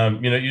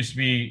 It used to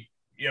be,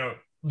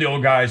 the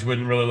old guys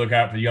wouldn't really look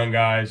out for the young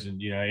guys, and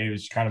it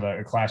was kind of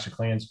a clash of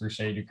clans per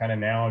se. To kind of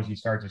now, as you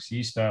start to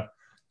see stuff,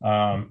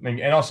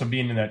 and also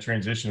being in that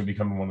transition of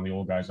becoming one of the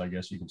old guys, I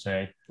guess you could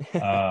say,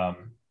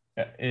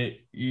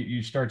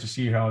 you start to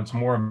see how it's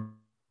more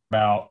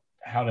about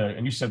how to.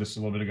 And you said this a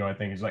little bit ago, I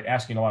think, is like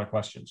asking a lot of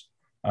questions.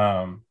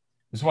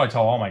 This is what I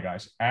tell all my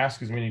guys: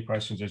 ask as many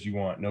questions as you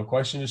want. No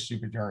question is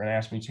stupid. You're going to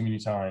ask me too many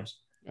times.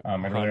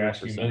 I'd rather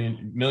ask you a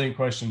million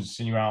questions to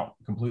send you out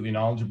completely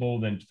knowledgeable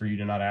than for you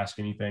to not ask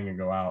anything and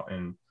go out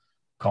and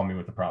call me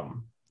with the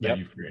problem that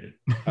you've created.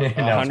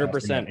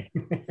 100%.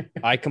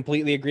 I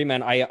completely agree,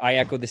 man. I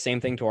echo the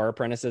same thing to our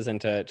apprentices and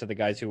to the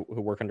guys who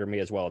work under me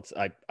as well.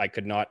 I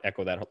could not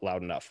echo that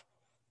loud enough.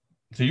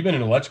 So you've been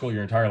in electrical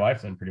your entire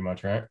life then, pretty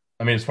much, right?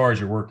 I mean, as far as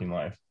your working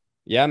life.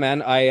 Yeah,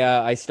 man.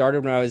 I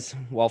started when I was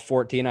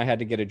 14. I had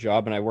to get a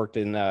job, and I worked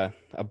in a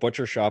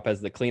butcher shop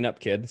as the cleanup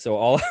kid. So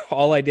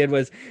all I did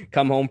was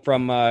come home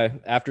from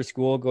after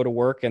school, go to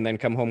work, and then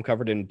come home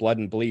covered in blood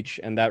and bleach.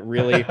 And that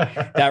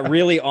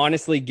really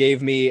honestly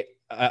gave me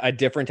a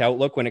different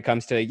outlook when it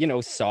comes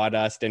to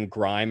sawdust and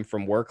grime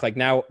from work. Like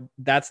now,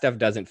 that stuff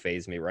doesn't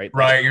faze me, right?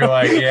 Right. You're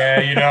like,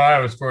 yeah, I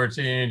was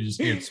 14, just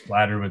get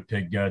splattered with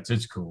pig guts.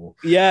 It's cool.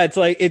 Yeah, it's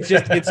like it's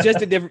just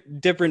a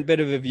different bit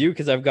of a view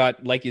because I've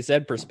got, like you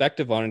said,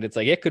 perspective on it. It's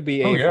like it could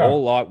be a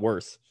whole lot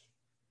worse.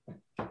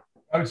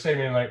 I would say,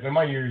 man, like in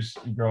my years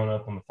growing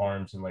up on the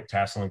farms and like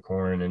tasseling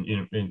corn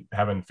and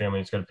having family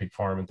that's got a pig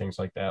farm and things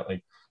like that,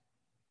 like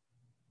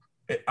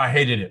I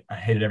hated it. I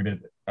hated every bit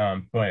of it.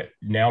 But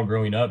now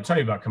growing up, tell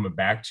you about coming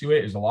back to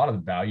it is a lot of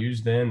the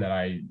values then that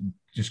I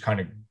just kind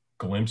of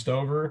glimpsed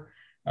over.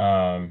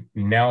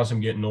 Now as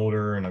I'm getting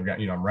older and I've got,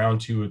 I'm round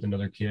two with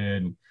another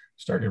kid and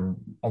started,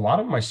 a lot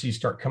of them I see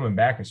start coming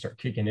back and start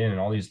kicking in, and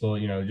all these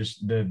little,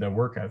 just the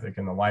work ethic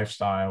and the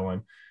lifestyle.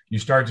 And you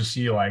start to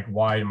see like,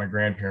 why did my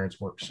grandparents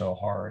work so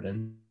hard,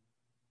 and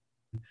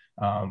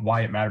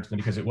why it mattered to them,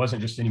 because it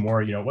wasn't just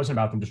anymore, it wasn't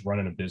about them just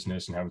running a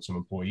business and having some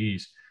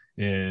employees.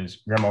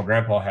 Is grandma and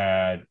grandpa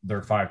had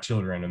their 5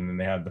 children, and then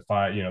they had the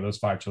five, those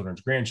 5 children's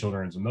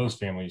grandchildren's, and those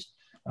families.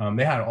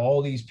 They had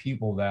all these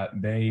people that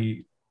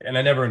and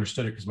I never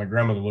understood it because my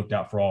grandmother looked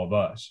out for all of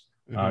us,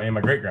 and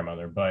my great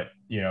grandmother, but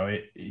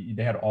they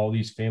had all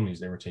these families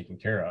they were taking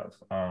care of.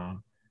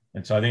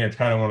 And so I think it's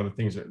kind of one of the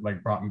things that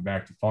like brought me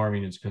back to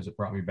farming, is because it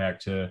brought me back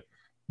to,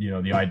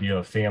 the idea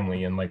of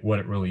family and like what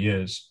it really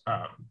is.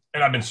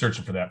 And I've been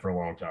searching for that for a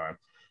long time.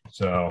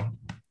 So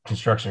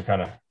construction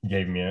kind of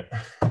gave me it.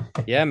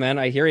 Yeah, man,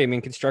 I hear you. I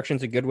mean,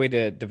 construction's a good way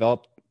to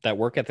develop that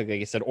work ethic, like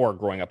you said, or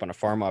growing up on a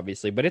farm,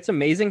 obviously. But it's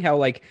amazing how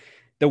like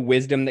the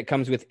wisdom that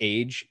comes with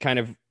age kind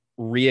of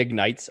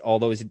reignites all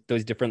those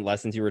different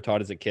lessons you were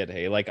taught as a kid.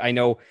 Hey, like I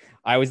know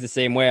I was the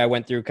same way. I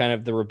went through kind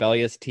of the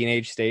rebellious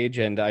teenage stage,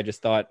 and I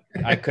just thought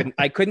I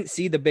couldn't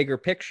see the bigger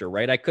picture,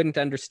 right? I couldn't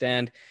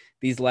understand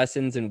these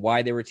lessons and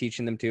why they were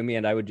teaching them to me,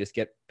 and I would just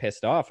get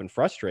pissed off and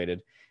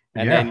frustrated.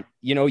 And then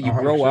you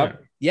 100%. Grow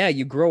up. Yeah,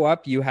 you grow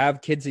up, you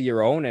have kids of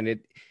your own, and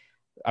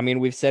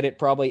we've said it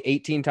probably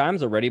 18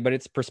 times already, but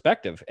it's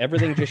perspective.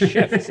 Everything just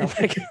shifts.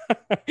 Like,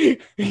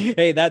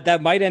 hey,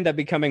 that might end up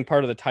becoming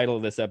part of the title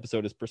of this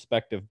episode, is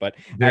perspective. But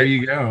there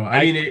you go.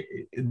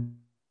 The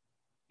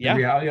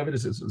reality of it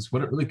is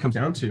what it really comes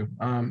down to.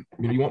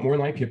 You want more in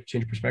life, you have to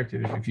change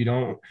perspective. If you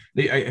don't,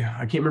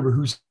 I can't remember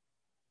who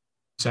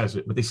says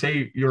it, but they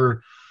say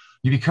you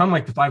become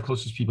like the 5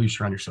 closest people you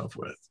surround yourself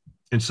with.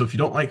 And so if you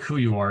don't like who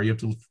you are, you have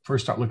to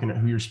first start looking at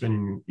who you're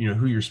spending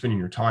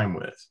your time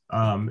with.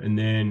 And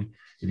then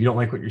if you don't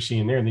like what you're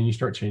seeing there, then you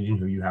start changing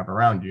who you have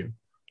around you.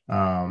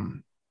 I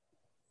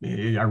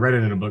read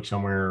it in a book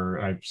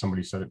somewhere.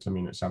 Somebody said it to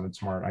me and it sounded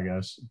smart, I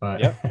guess. But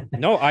yeah,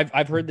 no,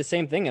 I've heard the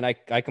same thing, and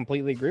I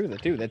completely agree with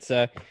it too.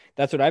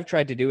 That's what I've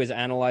tried to do, is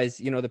analyze,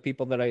 the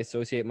people that I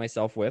associate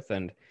myself with.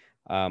 And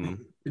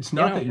it's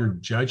not that you're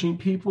judging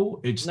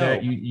people. It's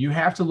that you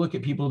have to look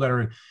at people that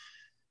are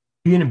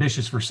being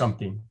ambitious for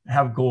something,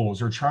 have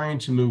goals, or trying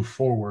to move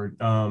forward.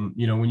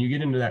 When you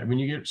get into that, when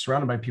you get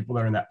surrounded by people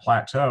that are in that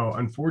plateau,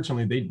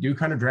 unfortunately, they do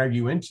kind of drag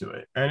you into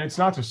it. And it's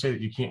not to say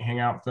that you can't hang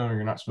out with them, or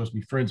you're not supposed to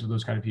be friends with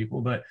those kind of people,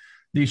 but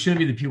these should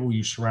be the people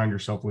you surround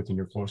yourself with in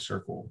your close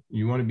circle.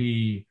 You want to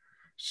be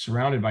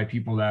surrounded by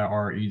people that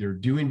are either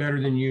doing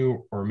better than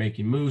you, or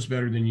making moves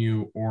better than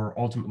you, or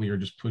ultimately are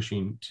just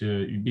pushing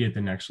to be at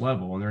the next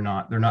level. And they're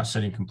not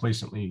sitting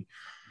complacently,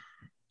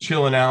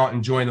 chilling out,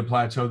 enjoying the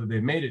plateau that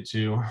they've made it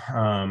to.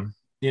 And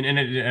I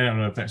don't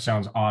know if that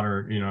sounds odd,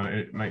 or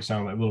it might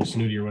sound like a little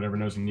snooty or whatever,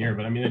 nose in the air,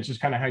 but it's just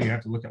kind of how you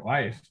have to look at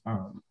life.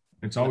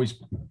 It's always,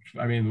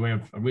 the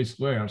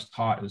way I was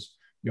taught is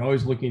you're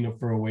always looking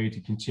for a way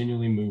to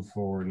continually move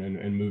forward,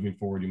 and moving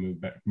forward, you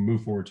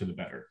move forward to the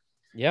better.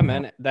 Yeah,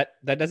 man, that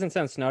doesn't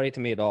sound snotty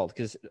to me at all,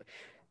 because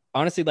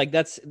honestly, like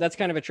that's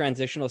kind of a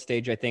transitional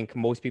stage. I think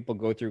most people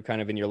go through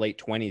kind of in your late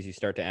 20s. You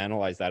start to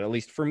analyze that. At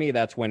least for me,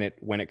 that's when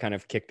it kind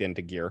of kicked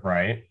into gear.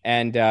 Right.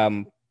 And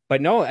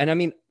but no,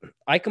 and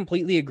I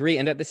completely agree.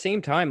 And at the same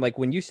time, like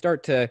when you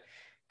start to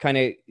kind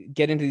of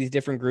get into these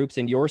different groups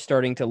and you're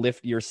starting to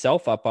lift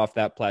yourself up off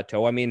that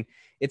plateau,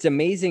 it's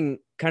amazing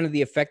kind of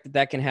the effect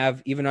that can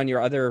have even on your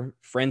other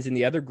friends in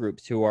the other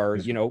groups who are,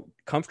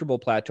 comfortable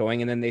plateauing,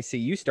 and then they see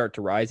you start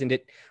to rise. And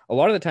a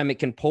lot of the time it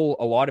can pull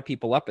a lot of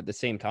people up at the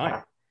same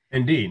time.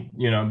 Indeed,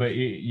 but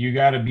you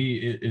got to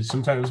be.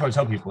 Sometimes that's what I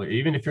tell people.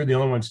 Even if you're the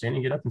only one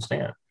standing, get up and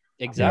stand.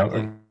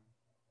 Exactly.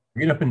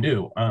 Get up and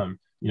do.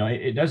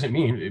 It doesn't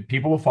mean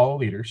people will follow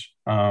leaders,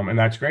 and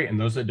that's great. And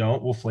those that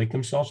don't will flake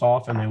themselves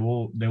off, and they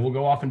will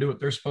go off and do what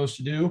they're supposed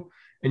to do,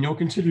 and you'll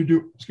continue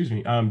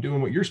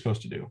doing what you're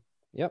supposed to do.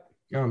 Yep.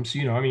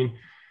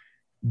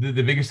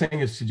 The biggest thing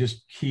is to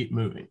just keep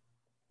moving.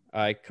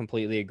 I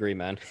completely agree,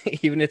 man.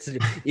 even if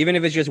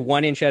it's just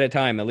 1 inch at a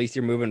time, at least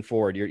you're moving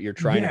forward. You're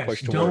trying to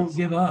push towards. Don't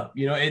give up.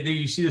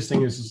 You see this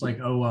thing is just like,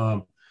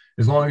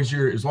 as long as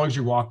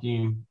you're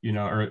walking,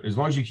 or as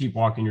long as you keep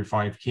walking, you're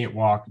fine. If you can't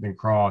walk, then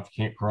crawl. If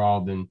you can't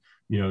crawl, then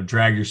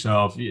drag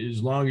yourself.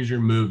 As long as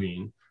you're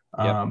moving.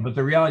 Yep. But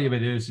the reality of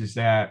it is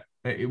that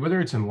whether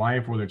it's in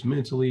life, whether it's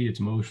mentally, it's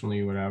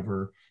emotionally,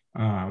 whatever,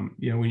 when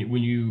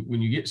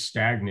you get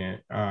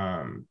stagnant,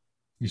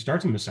 you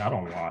start to miss out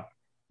on a lot.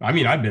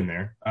 I've been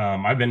there.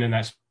 I've been in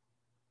that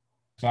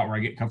spot where I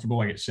get comfortable,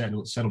 I get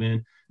settled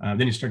in.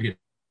 Then you start to get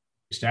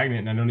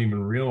stagnant, and I don't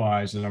even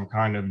realize that I'm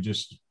kind of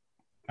just,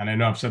 and I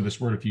know I've said this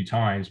word a few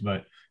times,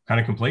 but kind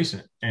of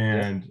complacent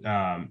and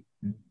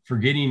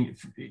forgetting.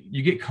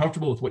 You get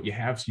comfortable with what you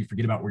have, so you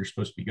forget about where you're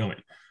supposed to be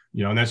going.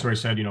 And that's where I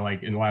said,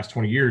 like in the last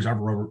 20 years, I've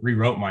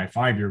rewrote my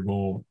 5-year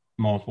goal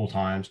multiple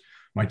times.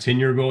 my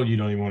 10-year goal, you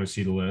don't even want to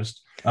see the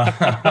list.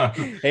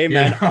 Hey You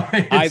man, know,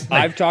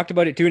 I've talked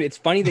about it too, and it's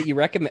funny that you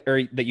recommend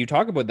or that you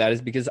talk about that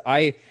is because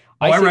I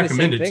I say the same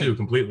recommend it thing. too,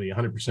 completely,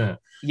 100%.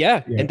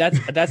 Yeah, Yeah. and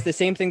that's the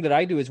same thing that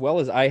I do as well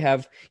as I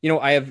have,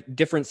 I have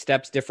different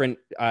steps, different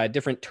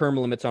term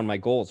limits on my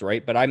goals,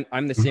 right? But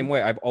I'm the same Mhm.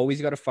 way. I've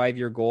always got a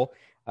 5-year goal.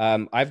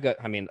 I've got,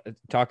 I mean,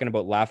 talking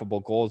about laughable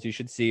goals, you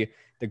should see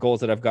the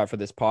goals that I've got for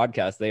this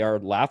podcast. They are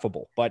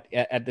laughable, but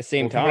at the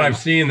same Well, from what I've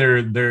time, seen,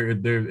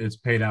 it's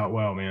paid out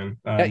well, man.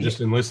 yeah,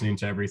 Just in listening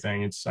to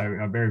everything,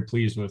 I'm very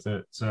pleased with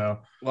it. So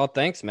well,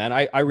 thanks, man.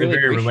 I been really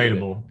very appreciate it.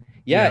 relatable.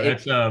 Yeah, Yeah,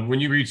 that's when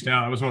you reached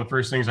out, that was one of the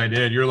first things I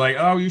did. You're like,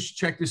 oh, you should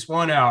check this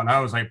one out. And I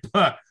was like,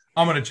 I'm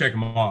gonna check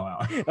them all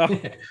out.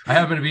 I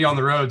happen to be on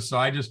the road, so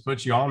I just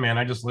put you on, man.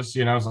 I just listened to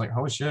you and I was like,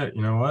 oh shit,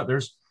 you know what?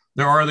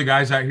 There are the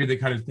guys out here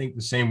that kind of think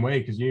the same way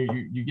because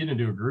you get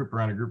into a group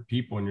around a group of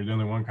people and you're the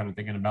only one kind of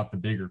thinking about the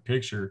bigger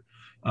picture.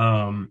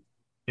 Um,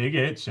 I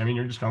mean,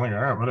 you're just kind of like,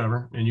 all right,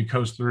 whatever. And you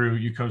coast through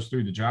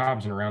the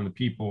jobs and around the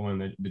people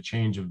and the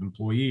change of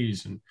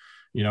employees and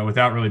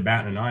without really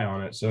batting an eye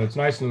on it. So it's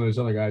nice to know there's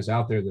other guys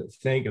out there that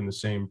think in the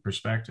same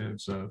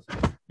perspectives of,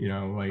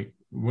 like,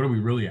 what are we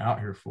really out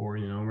here for?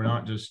 We're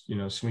not just,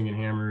 swinging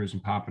hammers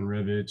and popping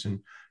rivets and,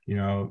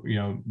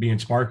 being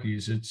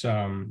Sparkies. It's,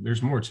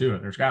 there's more to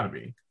it. There's gotta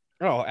be.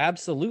 Oh,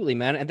 absolutely,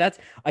 man. And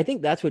I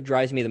think that's what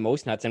drives me the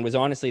most nuts and was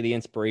honestly the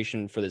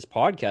inspiration for this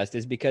podcast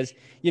is because,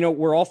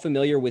 we're all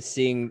familiar with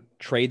seeing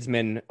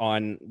tradesmen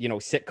on,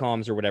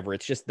 sitcoms or whatever.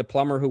 It's just the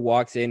plumber who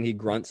walks in, he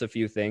grunts a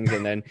few things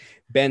and then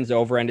bends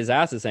over and his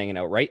ass is hanging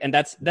out, right? And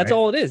that's Right.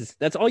 all it is.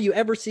 That's all you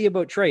ever see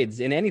about trades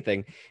in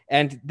anything.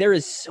 And there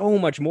is so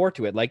much more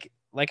to it. Like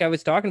I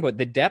was talking about,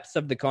 the depths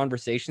of the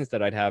conversations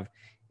that I'd have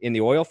in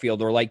the oil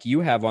field or like you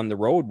have on the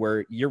road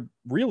where you're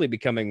really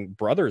becoming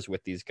brothers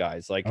with these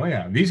guys. Oh Like,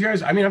 yeah, these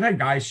guys. I mean, I've had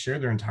guys share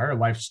their entire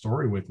life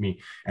story with me,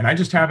 and I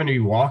just happen to be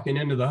walking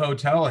into the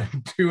hotel at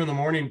 2 in the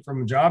morning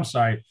from a job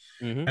site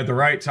mhm. at the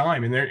right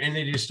time, and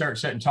they just start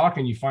sitting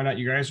talking. You find out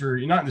you're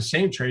not in the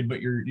same trade,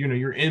 but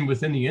you're in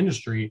within the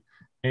industry,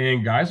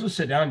 and guys will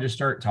sit down and just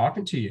start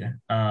talking to you,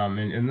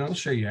 and they'll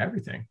show you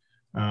everything.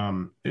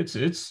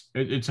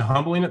 It's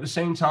humbling at the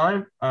same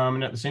time,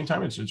 and at the same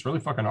time, it's really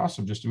fucking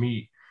awesome just to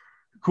meet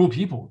cool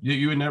people.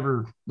 You would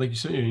never, like you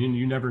said,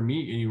 you never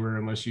meet anywhere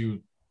unless you're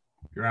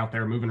out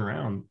there moving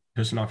around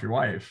pissing off your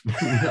wife.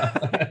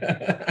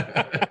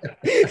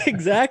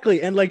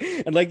 Exactly. And like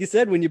you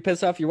said, when you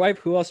piss off your wife,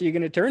 who else are you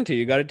going to turn to?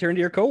 You got to turn to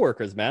your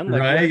coworkers, man.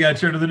 Like, Right, you got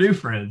to turn to the new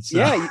friends. So.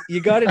 yeah,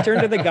 you got to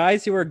turn to the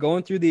guys who are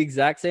going through the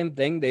exact same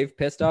thing. They've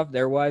pissed off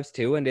their wives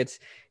too. And it's,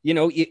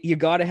 you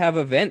got to have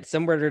a vent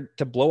somewhere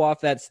to blow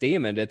off that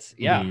steam. And it's,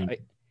 I mean,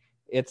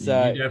 it's, you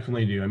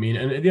definitely do. I mean,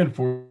 and the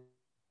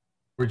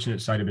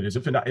unfortunate side of it is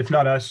if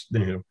not us,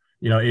 then who?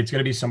 It's going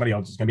to be somebody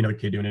else. It's going to be another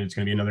kid doing it. It's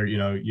going to be another,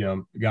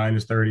 guy in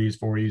his 30s,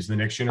 40s, the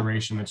next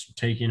generation that's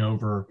taking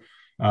over.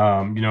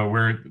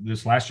 Where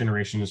this last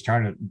generation is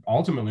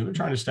ultimately they're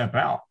trying to step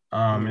out.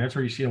 And that's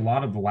where you see a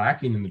lot of the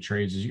lacking in the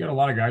trades is you got a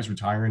lot of guys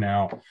retiring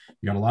out.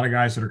 You got a lot of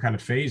guys that are kind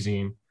of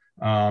phasing.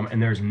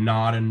 And there's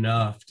not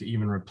enough to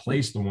even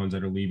replace the ones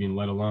that are leaving,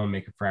 let alone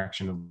make a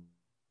fraction of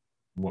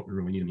what we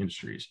really need in the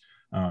industries.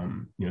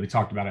 They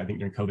talked about it, I think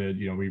during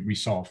COVID, we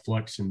saw a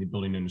flux in the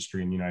building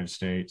industry in the United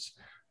States,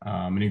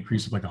 an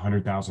increase of like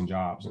 100,000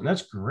 jobs. And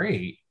that's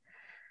great.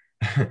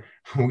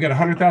 We got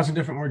 100,000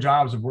 different more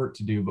jobs of work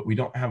to do, but we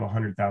don't have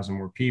 100,000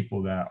 more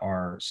people that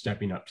are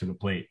stepping up to the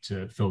plate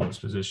to fill those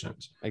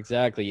positions.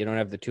 exactly. You don't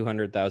have the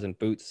 200,000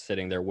 boots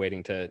sitting there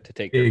waiting to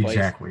take their place.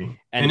 Exactly.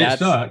 And it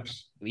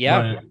sucks.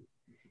 Yeah.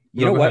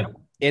 You know what? Ahead.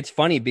 It's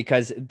funny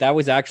because that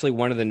was actually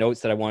one of the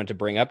notes that I wanted to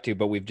bring up to,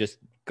 but we've just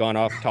gone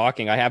off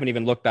talking. I haven't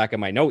even looked back at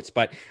my notes,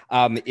 but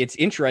it's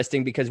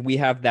interesting because we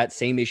have that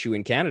same issue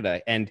in Canada.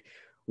 And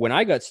when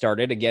I got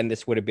started, again,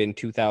 this would have been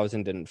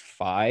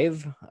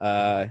 2005,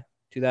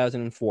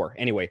 2004.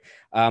 Anyway,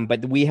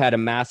 but we had a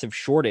massive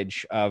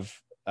shortage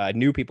of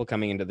new people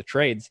coming into the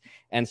trades.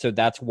 And so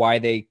that's why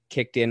they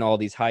kicked in all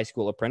these high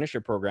school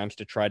apprenticeship programs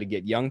to try to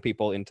get young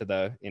people into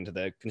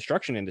the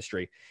construction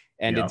industry.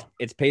 And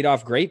it's paid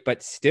off great,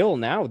 but still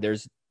now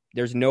there's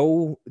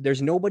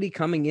nobody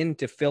coming in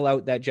to fill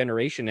out that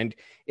generation. And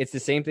it's the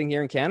same thing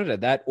here in Canada.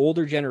 That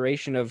older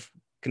generation of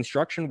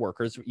construction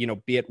workers,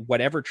 be it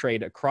whatever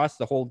trade across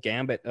the whole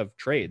gambit of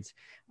trades,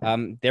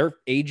 they're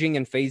aging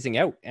and phasing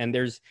out. And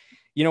there's,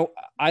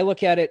 I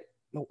look at it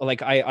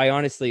like I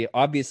honestly,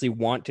 obviously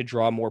want to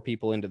draw more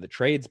people into the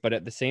trades, but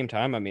at the same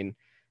time, I mean,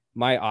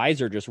 my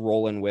eyes are just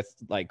rolling with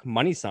like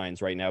money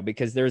signs right now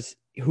because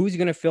who's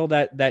going to fill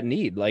that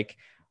need? Like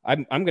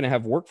I'm going to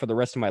have work for the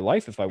rest of my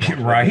life if I want to.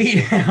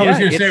 Right. I was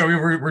going to say,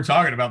 we're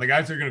talking about the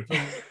guys that are going to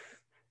fill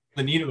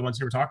the need of the ones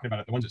who we're talking about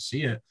it, the ones that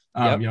see it.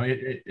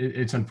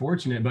 It's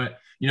unfortunate, but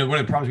one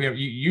of the problems we have,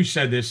 you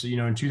said this,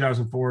 in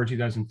 2004,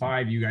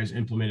 2005, you guys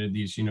implemented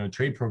these,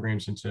 trade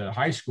programs into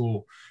high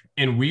school,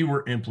 and we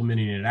were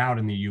implementing it out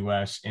in the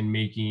US and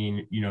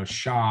making,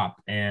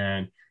 shop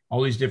and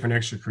all these different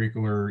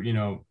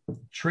extracurricular,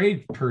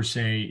 trade per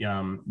se,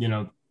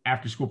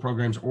 after school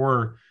programs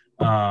or,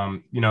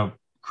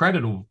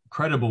 credible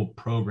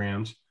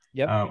programs,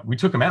 Yep. we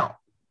took them out.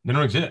 They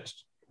don't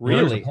exist. You know,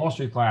 there's a Really?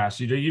 upholstery class.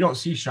 You don't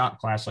see shop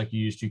class like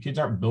you used to. Kids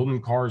aren't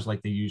building cars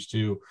like they used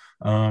to.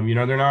 You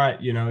know, they're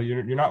not, you know,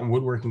 you're not in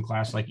woodworking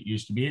class like it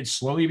used to be. It's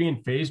slowly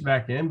being phased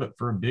back in, but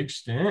for a big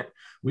stint,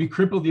 we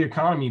crippled the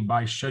economy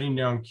by shutting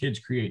down kids'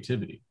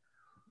 creativity.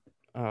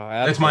 Oh,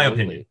 That's my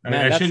opinion. absolutely.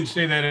 Man, I that's shouldn't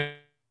say that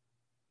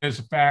as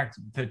a fact.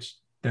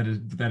 That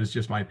is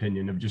just my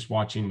opinion of just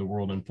watching the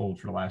world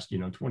unfold for the last,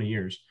 20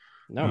 years.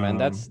 no,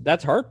 man, Um,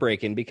 that's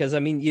heartbreaking because I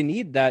mean, you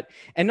need that.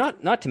 And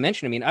not to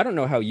mention, I mean, I don't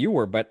know how you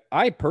were, but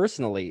I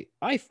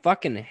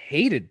fucking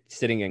hated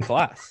sitting in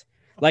class.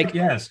 Like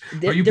yes.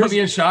 Or you put there's me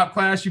in shop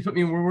class, you put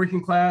me in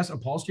woodworking class,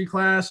 upholstery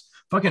class,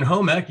 fucking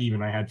home ec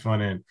even I had fun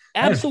in.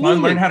 I had fun learning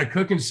absolutely. how to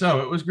cook and sew.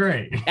 It was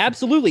great.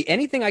 Absolutely.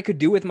 Anything I could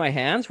do with my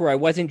hands where I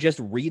wasn't just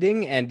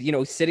reading and,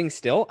 sitting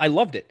still, I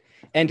loved it.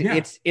 And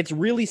Yeah. it's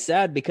really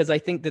sad because I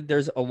think that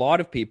there's a lot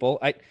of people.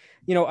 I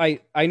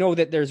know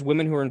that there's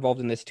women who are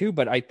involved in this too,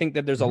 but I think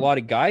that there's a Mhm. lot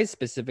of guys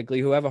specifically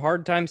who have a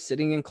hard time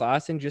sitting in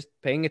class and just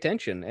paying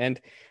attention. And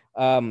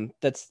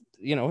that's,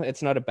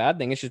 it's not a bad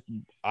thing. It's just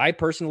I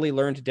personally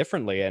learned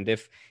differently. And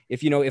if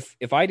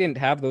I didn't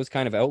have those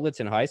kind of outlets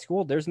in high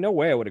school, there's no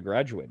way I would have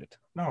graduated.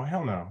 No,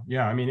 hell no.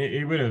 Yeah. I mean,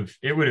 it would have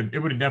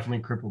definitely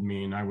crippled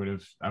me, and I would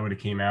have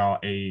came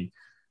out a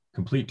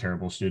complete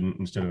terrible student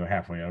instead of a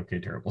halfway okay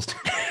terrible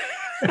student.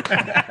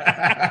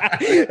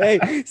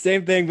 Hey,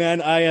 same thing,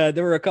 man. I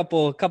there were a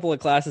couple of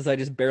classes I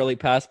just barely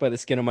passed by the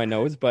skin of my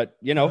nose, but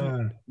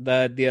Uh,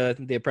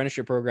 the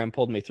apprenticeship program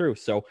pulled me through.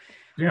 So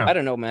I yeah.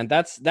 don't know, man.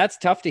 That's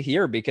tough to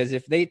hear because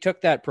if they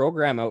took that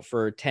program out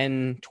for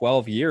 10,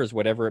 12 years,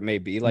 whatever it may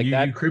be, like You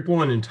that,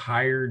 cripple an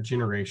entire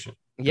generation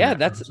in yeah, that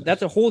that's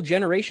process. a whole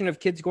generation of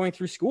kids going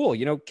through school,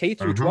 K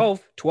through Mhm.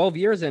 12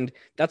 years, and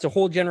that's a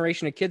whole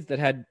generation of kids that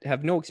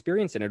have no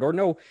experience in it or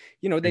no,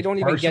 they It's don't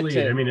even get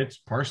partially, I to. mean, it's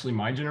partially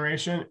my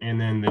generation, and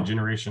then the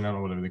generation, I don't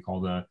know whatever they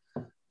call the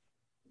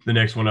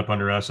next one up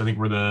under us. I think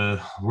we're the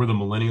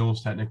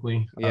millennials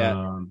technically. Yeah,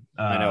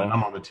 I And know.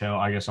 I'm on the tail.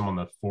 I guess I'm on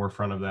the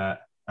forefront of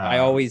that. I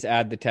always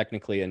add the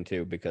technically in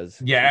too because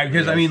Yeah,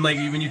 because I yes. mean, like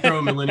when you throw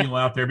a millennial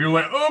out there, people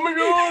are like, "Oh my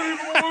god, he's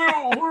a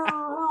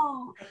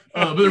millennial."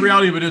 But the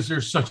reality of it is,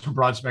 there's such a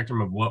broad spectrum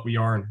of what we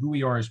are and who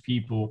we are as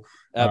people.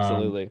 Um,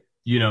 Absolutely.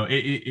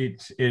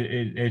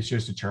 it's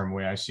just a term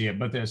way I see it.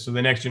 But so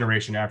the next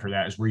generation after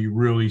that is where you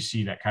really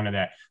see that kind of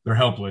that they're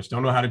helpless,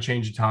 don't know how to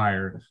change a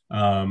tire,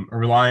 are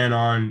relying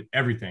on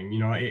everything.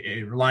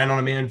 Relying on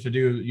a man to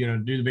do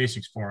the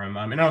basics for him.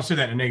 And I don't say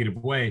that in a negative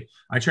way.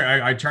 I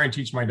try and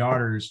teach my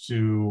daughters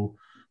to.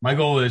 My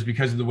goal is,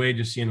 because of the way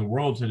just seeing the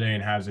world today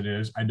and as it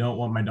is, I don't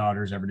want my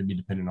daughters ever to be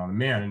dependent on a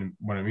man. And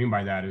what I mean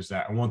by that is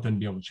that I want them to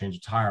be able to change a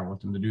tire. I want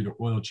them to do their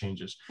oil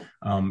changes.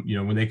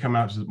 When they come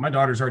out, my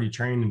daughter's already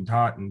trained and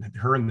taught, and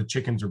her and the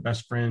chickens are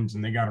best friends,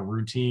 and they got a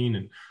routine,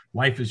 and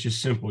life is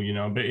just simple.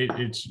 But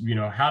it's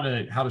how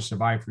to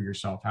survive for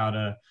yourself, how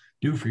to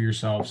do for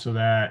yourself, so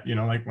that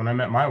like when I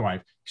met my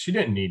wife, she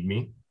didn't need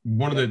me.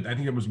 I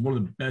think it was one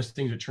of the best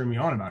things that turned me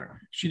on about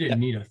her. She Yeah,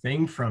 didn't need a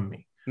thing from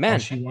me. All man,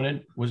 she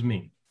wanted was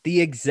me. the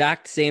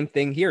exact same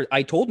thing here.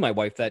 I told my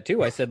wife that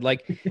too. I said,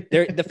 like,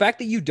 the fact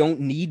that you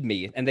don't need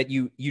me and that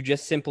you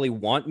just simply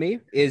want me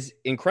is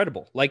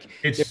incredible. Like,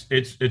 there,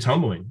 It's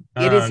humbling,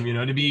 it is to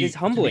it is be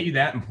humbling.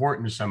 that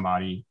important to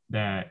somebody,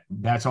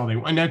 that's all they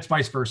want, and that's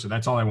vice versa.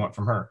 That's all I want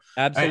from her.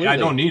 I don't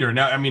Absolutely. need her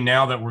now. I mean,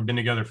 now that we've been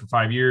together for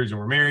 5 years and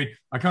we're married,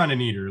 I kind of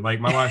need her. Like,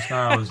 my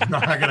lifestyle is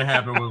not going to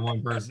happen with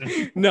one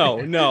person.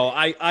 No,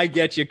 I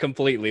get you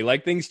completely.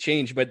 Like things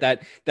change, but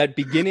that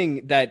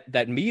beginning,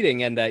 that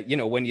meeting, and that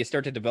when you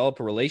start to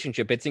develop a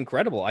relationship, it's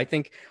incredible. I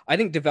think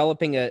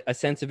developing a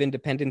sense of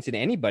independence in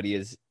anybody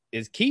is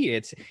key.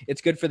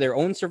 It's good for their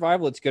own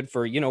survival. It's good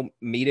for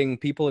meeting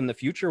people in the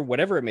future,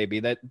 whatever it may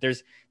be. That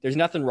there's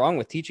nothing wrong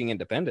with teaching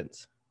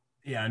independence.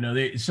 Yeah, no,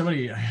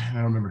 somebody, I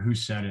don't remember who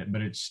said it,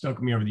 but it stuck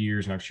with me over the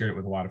years, and I've shared it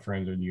with a lot of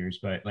friends over the years.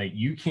 But like,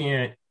 you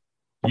can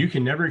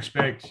never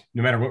expect,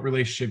 no matter what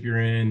relationship you're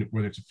in,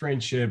 whether it's a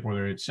friendship,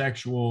 whether it's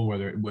sexual,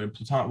 whether it's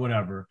platonic,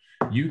 whatever,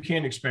 you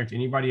can't expect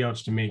anybody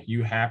else to make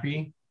you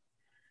happy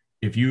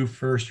if you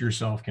first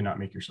yourself cannot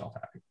make yourself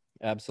happy.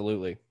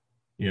 Absolutely.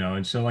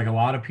 And so, like, a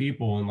lot of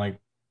people in like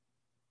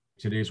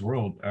today's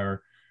world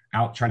are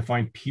out trying to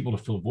find people to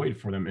fill a void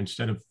for them,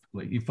 instead of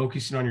like you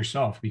focusing on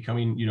yourself,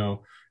 becoming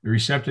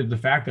receptive to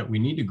the fact that we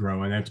need to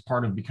grow, and that's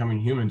part of becoming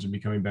humans and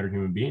becoming better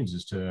human beings,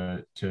 is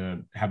to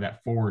have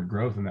that forward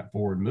growth and that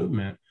forward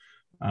movement.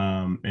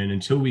 And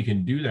until we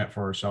can do that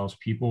for ourselves,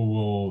 people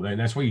will, and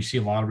that's why you see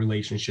a lot of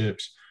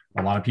relationships,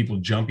 a lot of people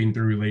jumping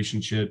through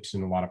relationships,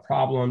 and a lot of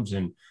problems,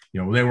 and they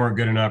weren't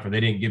good enough, or they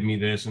didn't give me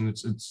this, and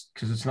it's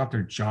because it's not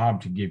their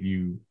job to give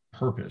you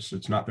purpose.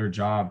 It's not their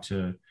job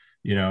to,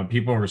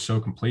 people are so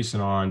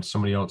complacent on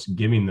somebody else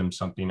giving them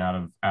something out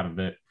of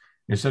it,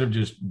 instead of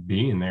just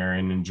being there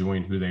and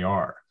enjoying who they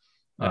are.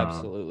 um,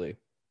 Absolutely.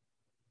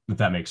 if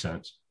that makes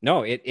sense.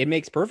 No, it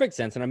makes perfect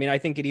sense. And I mean, I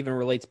think it even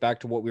relates back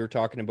to what we were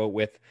talking about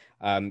with,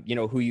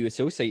 who you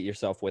associate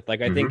yourself with.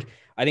 Like, I think, Mm-hmm.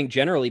 I think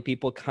generally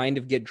people kind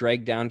of get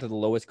dragged down to the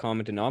lowest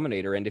common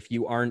denominator. And if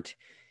you aren't,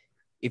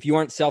 if you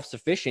aren't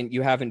self-sufficient,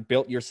 you haven't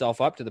built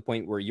yourself up to the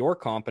point where you're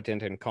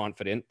competent and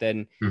confident,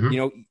 then,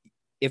 Mhm.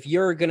 if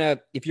you're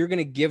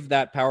gonna give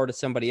that power to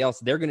somebody else,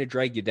 they're gonna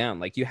drag you down.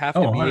 Like you have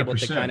Oh, to be able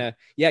to 100%.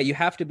 you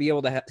have to be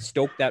able to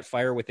stoke that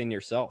fire within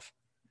yourself.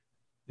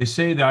 They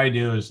say the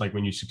idea is like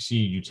when you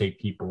succeed, you take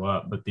people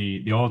up. But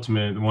the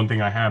ultimate, the one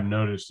thing I have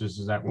noticed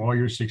is that while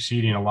you're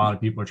succeeding, a lot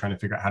of people are trying to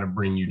figure out how to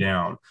bring you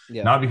down.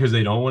 Yeah. Not because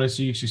they don't want to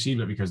see you succeed,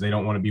 but because they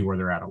don't want to be where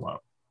they're at alone.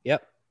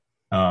 Yep.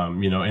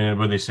 And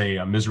what they say,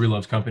 misery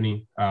loves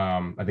company.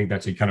 I think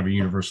that's a kind of a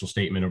universal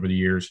statement over the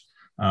years.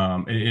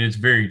 It's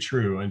very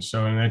true. And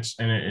so, and that's,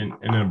 and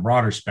in a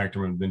broader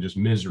spectrum than just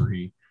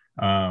misery,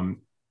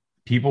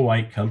 people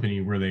like company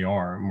where they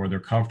are and where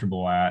they're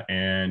comfortable at.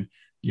 And,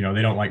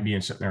 they don't like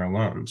being sitting there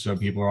alone. So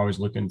people are always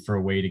looking for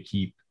a way to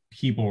keep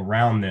people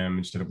around them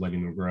instead of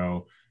letting them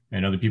grow.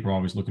 And other people are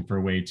always looking for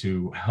a way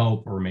to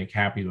help or make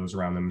happy those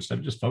around them instead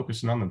of just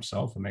focusing on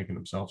themselves and making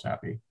themselves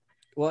happy.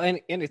 Well, and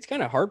it's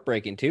kind of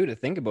heartbreaking too to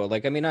think about.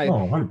 Like, I mean,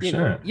 Oh,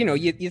 100%.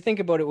 you think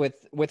about it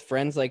with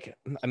friends. Like,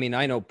 I mean,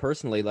 I know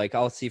personally, like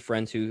I'll see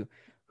friends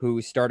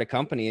who start a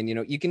company, and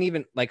you can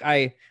even like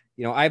I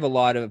have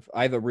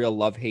a real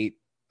love hate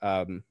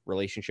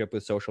relationship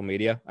with social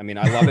media. I mean,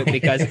 I love it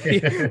because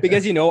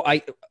because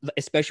I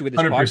especially with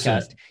this 100%.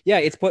 podcast, yeah,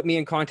 it's put me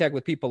in contact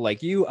with people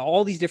like you,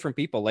 all these different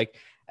people. Like,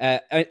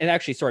 and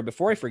actually, sorry,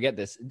 before I forget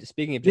this,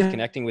 speaking of just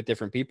connecting with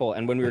different people,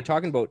 and when we were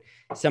talking about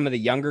some of the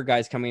younger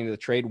guys coming into the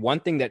trade, one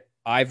thing that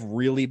I've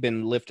really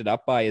been lifted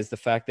up by is the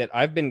fact that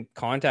I've been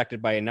contacted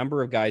by a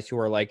number of guys who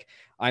are like,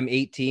 I'm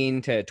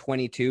 18 to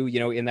 22,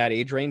 in that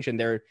age range, and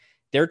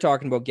they're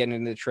talking about getting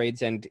into the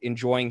trades and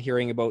enjoying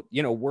hearing about,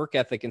 work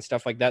ethic and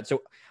stuff like that.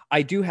 So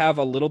I do have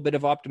a little bit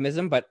of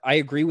optimism, but I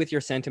agree with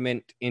your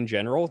sentiment in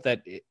general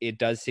that it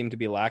does seem to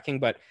be lacking,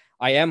 but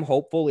I am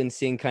hopeful in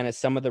seeing kind of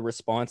some of the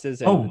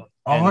responses. And,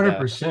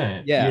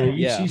 100%. yeah,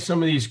 You see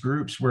some of these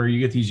groups where you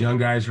get these young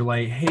guys who are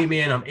like, hey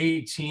man, I'm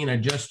 18. I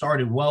just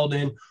started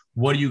welding.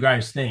 What do you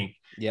guys think?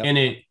 yeah,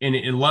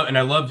 And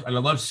I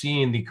love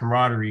seeing the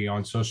camaraderie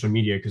on social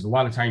media, because a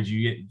lot of times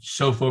you get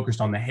so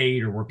focused on the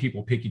hate or where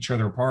people pick each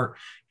other apart,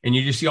 and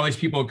you just see all these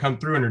people come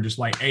through and are just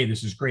like, hey,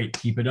 this is great,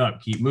 keep it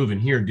up, keep moving,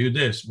 here, do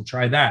this, we'll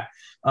try that.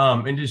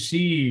 And to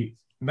see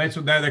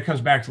that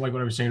comes back to like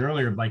what I was saying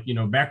earlier, like,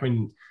 back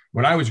when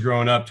I was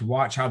growing up, to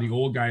watch how the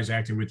old guys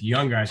acted with the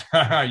young guys.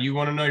 You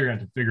want to know, you're going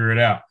to have to figure it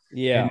out.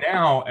 yeah. And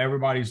now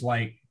everybody's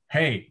like,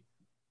 hey,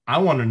 I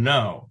want to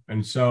know.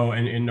 And so,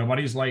 and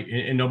nobody's like,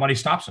 and nobody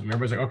stops them.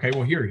 Everybody's like, okay,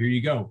 well, here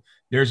you go.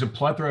 There's a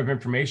plethora of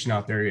information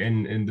out there.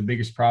 And the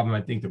biggest problem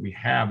I think that we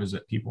have is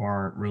that people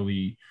aren't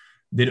really,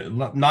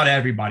 not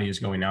everybody is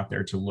going out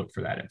there to look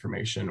for that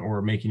information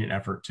or making an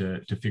effort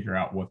to figure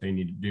out what they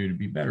need to do to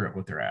be better at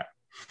what they're at.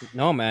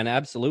 No, man,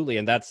 absolutely.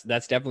 And that's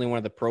definitely one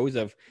of the pros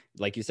of,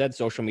 like you said,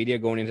 social media,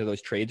 going into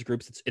those trades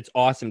groups. It's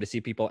awesome to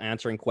see people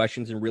answering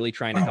questions and really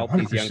trying to help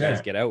these young guys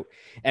get out.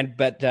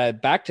 But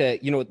back to,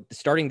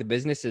 starting the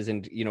businesses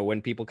and,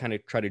 when people kind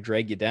of try to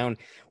drag you down,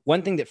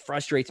 one thing that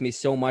frustrates me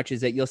so much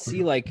is that you'll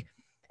see like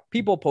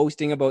people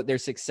posting about their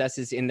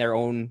successes in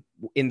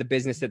the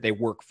business that they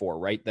work for,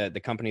 right? The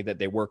company that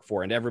they work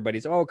for, and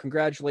everybody's, oh,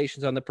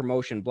 congratulations on the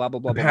promotion, blah, blah,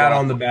 blah, blah, pat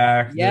on the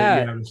back.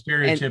 Yeah. The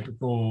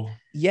stereotypical.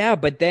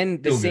 But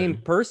then the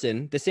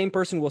same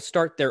person will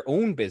start their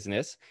own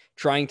business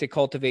trying to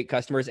cultivate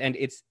customers, and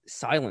it's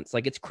silence.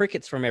 Like it's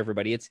crickets from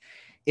everybody.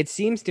 It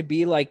seems to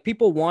be like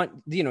people want,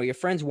 your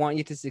friends want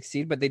you to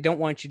succeed, but they don't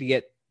want you to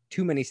get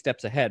too many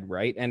steps ahead,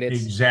 right? And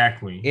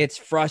it's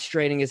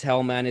frustrating as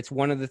hell, man. It's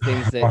one of the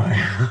things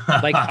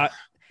that like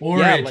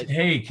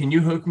hey, can you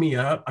hook me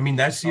up? I mean,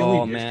 that's the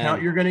only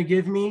discount you're going to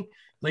give me.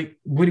 Like,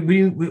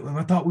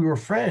 I thought we were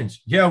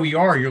friends. Yeah, we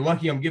are. You're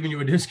lucky I'm giving you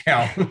a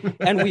discount.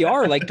 And we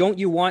are. Like, don't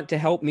you want to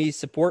help me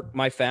support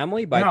my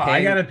family by paying?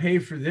 I got to pay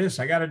for this.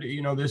 I got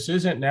to, this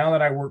isn't, now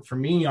that I work for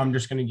me, I'm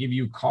just going to give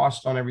you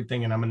cost on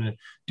everything, and I'm going to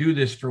do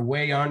this for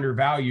way under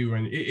value.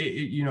 And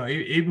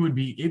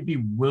it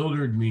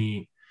bewildered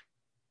me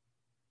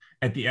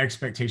at the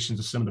expectations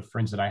of some of the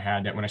friends that I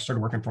had, that when I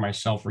started working for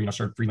myself, or,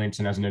 started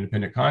freelancing as an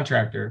independent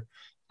contractor,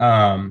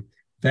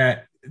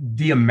 that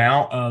the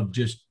amount of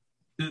just,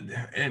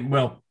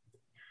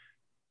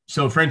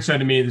 so a friend said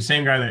to me, the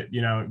same guy that,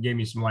 gave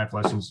me some life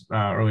lessons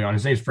early on,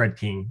 his name's Fred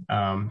King.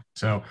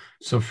 So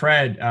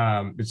Fred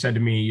said to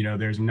me,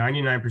 there's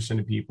 99%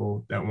 of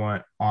people that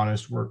want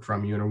honest work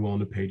from you and are willing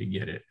to pay to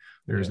get it.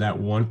 There's that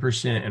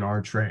 1% in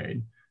our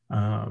trade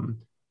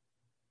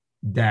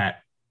that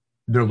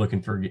they're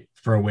looking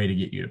for a way to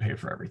get you to pay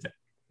for everything.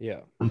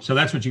 Yeah. And so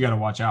that's what you got to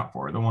watch out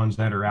for. The ones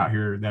that are out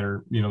here that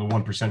are, the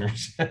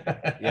 1%ers.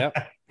 Yeah.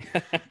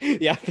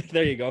 Yeah.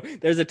 There you go.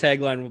 There's a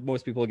tagline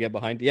most people get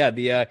behind. Yeah.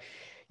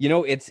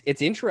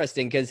 It's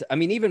interesting because, I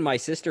mean, even my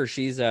sister,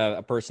 she's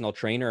a personal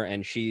trainer,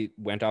 and she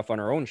went off on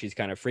her own. She's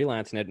kind of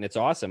freelancing it, and it's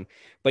awesome.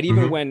 But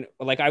even when,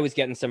 like, I was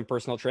getting some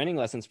personal training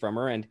lessons from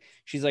her, and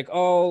she's like,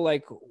 oh,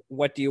 like,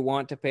 what do you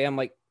want to pay? I'm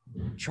like,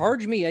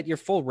 charge me at your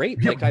full rate.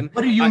 Yeah, Like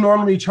what do you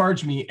normally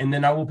charge me? And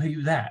then I will pay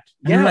you that.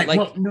 And yeah, like, like,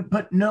 well, no,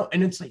 but no.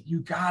 And it's like, you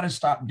got to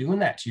stop doing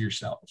that to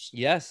yourselves.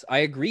 yes, I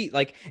agree.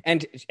 Like,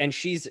 and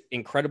she's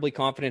incredibly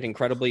confident,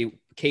 incredibly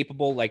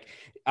capable. Like,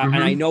 and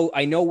Mm-hmm.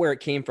 I know where it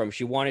came from.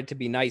 She wanted to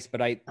be nice,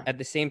 but at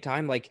the same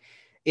time, like,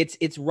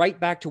 it's right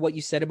back to what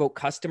you said about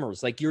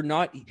customers. Like, you're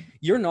not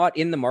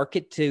in the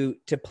market to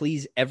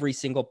please every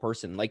single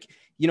person. Like,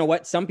 you know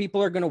what? Some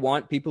people are going to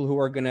want people who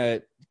are going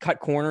to cut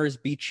corners,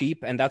 be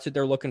cheap, and that's what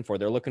they're looking for.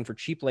 They're looking for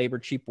cheap labor,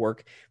 cheap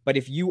work. But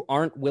if you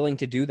aren't willing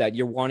to do that,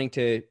 you're wanting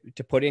to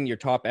put in your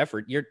top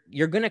effort,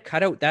 you're going to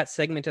cut out that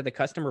segment of the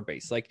customer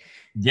base. Like,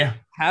 Yeah.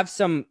 have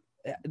some,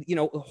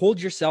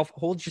 hold yourself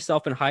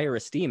in higher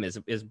esteem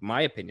is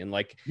my opinion.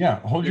 Like, Yeah.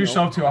 Hold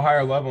yourself to a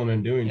higher level. And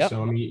in doing yep.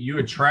 so, I mean, you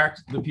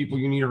attract the people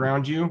you need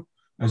around you,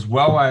 as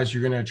well as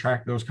you're going to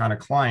attract those kind of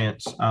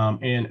clients.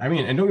 And I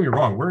mean, and don't get me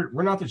wrong,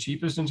 we're not the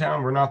cheapest in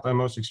town. We're not the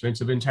most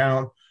expensive in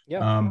town.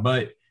 Yep.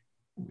 But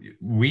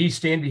we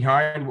stand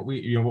behind what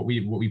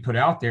we put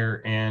out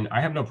there, and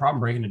I have no problem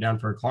breaking it down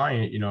for a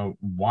client,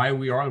 why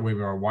we are the way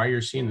we are, why you're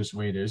seeing this the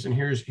way it is, and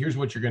here's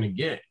what you're going to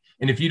get.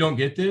 And if you don't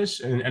get this,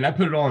 and I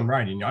put it all in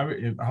writing, I've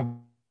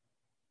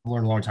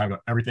learned a long time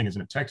ago, everything is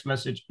in a text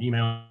message,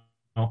 email.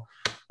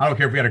 I don't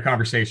care if we had a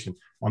conversation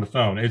on the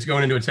phone, it's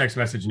going into a text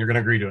message and you're going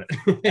to agree to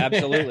it.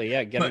 Absolutely.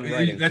 Yeah. Get it in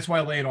writing. That's why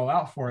I lay it all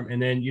out for him.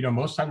 And then,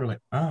 most times we're like,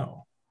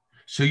 oh,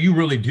 so you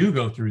really do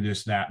go through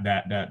this, that,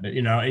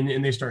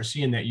 and they start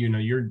seeing that,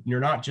 you're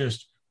not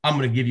just, I'm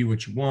going to give you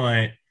what you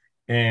want,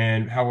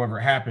 and however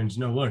it happens.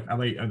 No, look,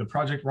 the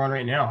project we're on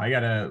right now, I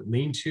got a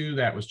lean-to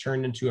that was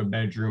turned into a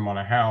bedroom on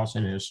a house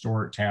in a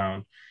historic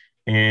town.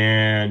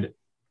 And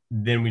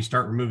then we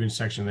start removing a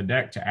section of the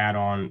deck to add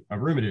on a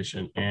room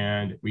addition.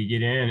 And we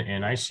get in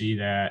and I see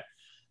that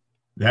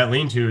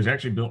lean-to is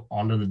actually built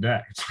onto the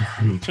deck.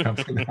 It's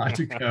definitely not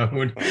to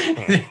code.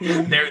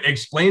 There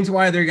explains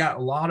why they got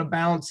a lot of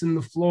balance in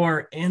the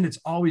floor, and it's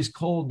always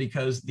cold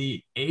because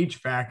the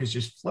HVAC is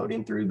just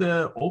floating through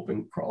the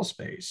open crawl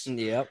space.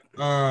 Yep.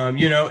 And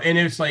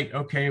it's like,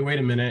 okay, wait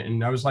a minute.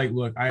 And I was like,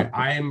 look,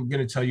 I am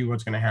going to tell you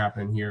what's going to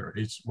happen here.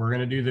 We're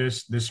going to do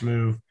this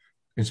move.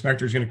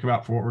 Inspector's going to come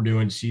out for what we're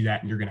doing to see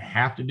that, and you're going to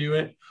have to do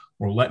it.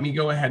 Or let me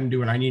go ahead and do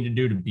what I need to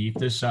do to beef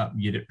this up,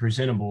 get it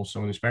presentable.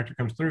 So when the inspector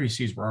comes through, he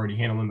sees we're already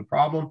handling the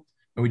problem,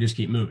 and we just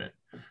keep moving.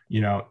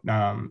 A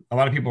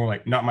lot of people are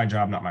like, not my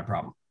job, not my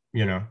problem.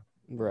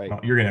 Right. Well,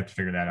 you're going to have to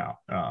figure that out.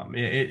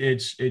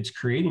 It's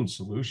creating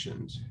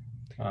solutions.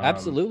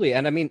 Absolutely.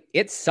 And I mean,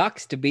 it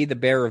sucks to be the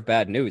bearer of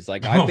bad news.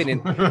 Like I've been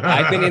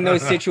in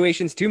those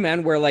situations too,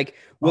 man, where like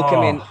we'll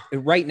come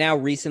in right now.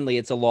 Recently,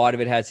 it's a lot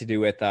of it has to do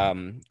with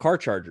car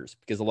chargers,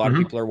 because a lot of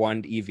people are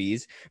wanting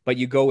EVs, but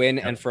you go in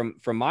and from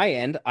my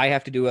end, I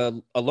have to do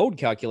a load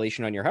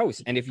calculation on your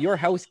house. And if your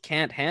house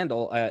can't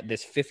handle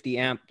this 50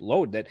 amp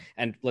load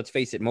and let's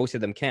face it, most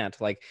of them can't.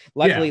 Like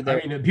luckily,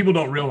 people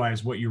don't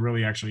realize what you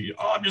really actually,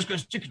 I'm just going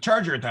to stick a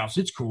charger at the house.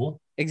 It's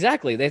cool.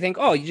 Exactly. They think,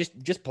 oh, you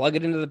just plug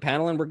it into the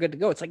panel and we're good to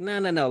go. It's like,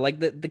 no. Like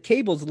the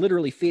cables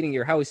literally feeding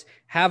your house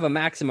have a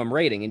maximum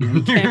rating, and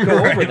we can't go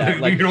over that.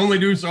 Like, you can only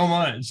do so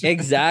much.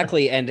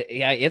 Exactly. And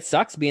yeah, it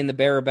sucks being the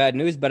bearer of bad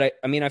news. But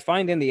I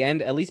find in the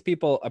end, at least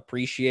people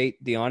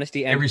appreciate the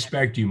honesty and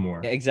respect you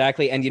more.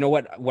 Exactly. And you know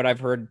what I've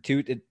heard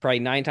too, probably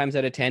 9 times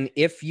out of 10,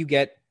 if you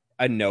get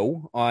a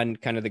no on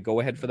kind of the go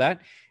ahead for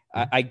that,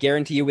 I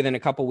guarantee you within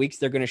a couple of weeks,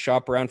 they're going to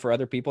shop around for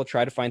other people,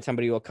 try to find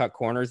somebody who will cut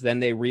corners. Then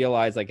they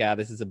realize like,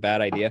 this is a bad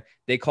idea.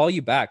 They call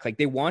you back. Like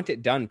they want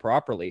it done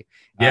properly.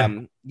 Yeah.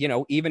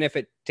 Even if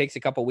it takes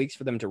a couple of weeks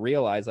for them to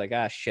realize like,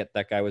 shit,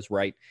 that guy was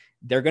right.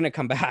 They're going to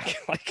come back.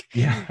 Like,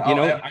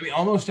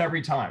 almost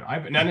every time.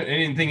 And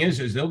the thing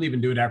is they'll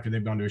even do it after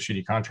they've gone to a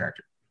shitty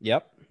contractor.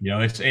 Yep.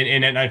 It's,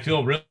 and I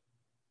feel really,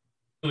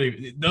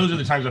 those are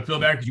the times I feel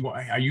bad, because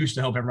I used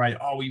to help everybody.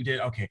 Oh, we did.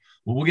 Okay.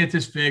 Well, we'll get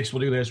this fixed.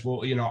 We'll do this.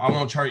 Well, I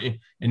won't charge you.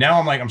 And now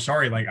I'm like, I'm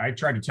sorry. Like I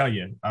tried to tell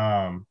you,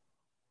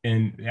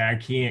 and I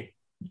can't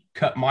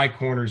cut my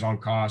corners on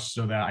costs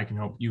so that I can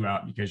help you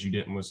out because you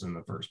didn't listen in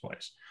the first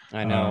place.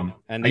 I know.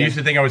 And I used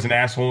to think I was an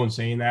asshole in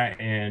saying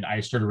that. And I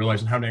started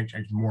realizing how many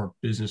more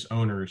business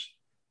owners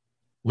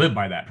live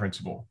by that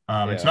principle.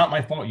 It's not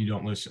my fault you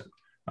don't listen.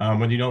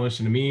 When you don't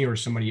listen to me or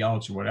somebody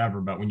else or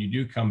whatever, but when you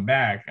do come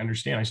back,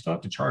 understand I still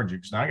have to charge you,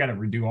 because now I got to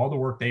redo all the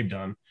work they've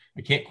done.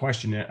 I can't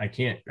question it. I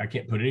can't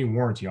put any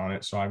warranty on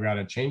it. So I've got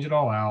to change it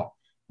all out,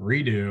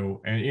 redo.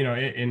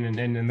 And,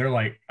 and they're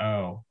like,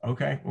 oh,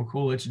 okay, well,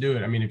 cool. Let's do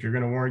it. I mean, if you're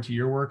going to warranty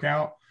your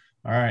workout,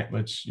 all right,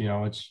 let's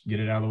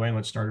get it out of the way.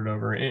 Let's start it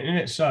over. And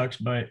it sucks,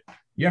 but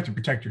you have to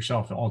protect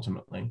yourself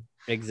ultimately.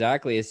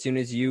 Exactly. As soon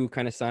as you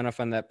kind of sign off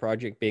on that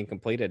project being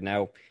completed,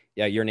 now,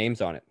 your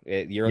name's on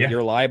it.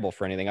 You're liable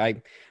for anything.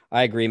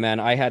 I agree, man.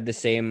 I had the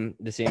same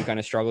kind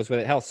of struggles with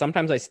it. Hell,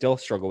 sometimes I still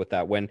struggle with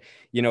that when,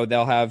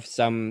 they'll have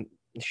some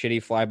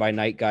shitty fly by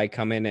night guy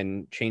come in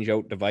and change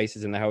out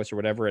devices in the house or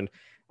whatever. And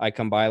I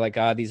come by like,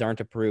 these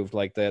aren't approved,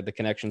 like the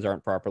connections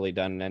aren't properly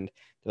done, and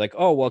they're like,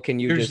 oh well, can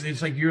you just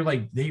It's like you're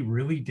like, they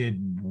really did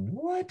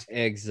what?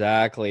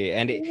 exactly,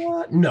 and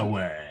What? No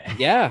way.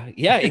 yeah,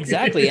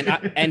 exactly. And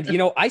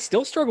I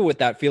still struggle with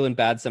that, feeling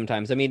bad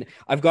sometimes. I mean,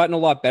 I've gotten a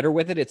lot better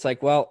with it. It's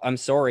like, well, I'm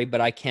sorry,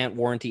 but I can't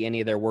warranty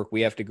any of their work.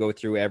 We have to go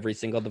through every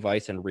single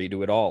device and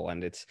redo it all,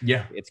 and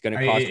Yeah. it's going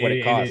to cost what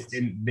it costs.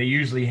 And they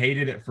usually hate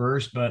it at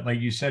first, but like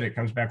you said, it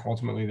comes back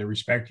ultimately they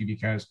respect you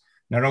because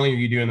not only are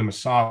you doing them a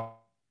solid,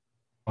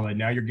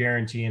 now you're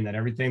guaranteeing that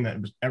everything that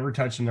was ever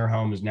touched in their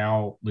home is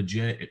now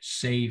legit, it's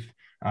safe,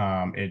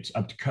 it's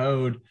up to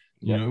code,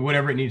 Yep.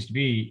 whatever it needs to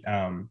be.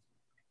 And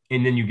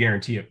then you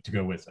guarantee it to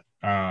go with it.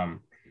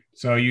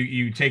 So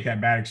you take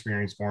that bad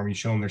experience for them, you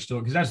show them they're still,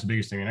 because that's the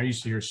biggest thing. And I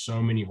used to hear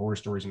so many horror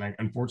stories, and I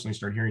unfortunately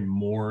started hearing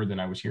more than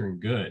I was hearing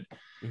good.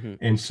 Mm-hmm.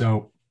 And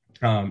so,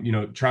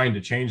 trying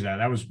to change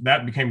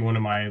that became one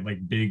of my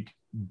like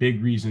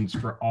big reasons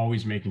for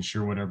always making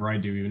sure whatever I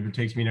do, even if it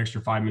takes me an extra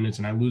 5 minutes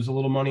and I lose a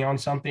little money on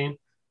something,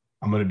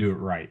 I'm going to do it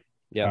right.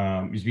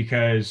 Yeah. Is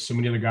because so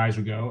many other guys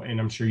would go, and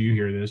I'm sure you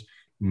hear this,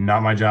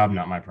 not my job,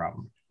 not my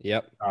problem.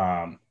 Yep.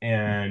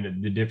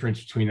 And the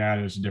difference between that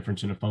is the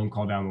difference in a phone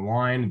call down the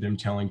line, them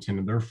telling 10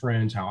 of their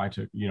friends how I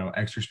took,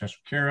 extra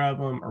special care of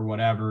them or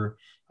whatever.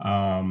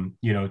 That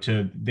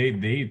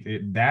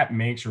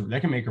makes, or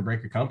that can make or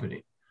break a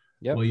company.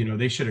 Yep. Well,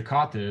 they should have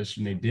caught this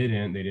and they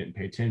didn't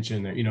pay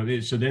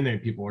attention. So then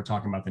people are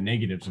talking about the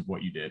negatives of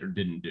what you did or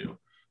didn't do.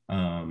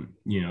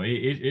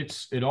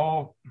 It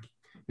all,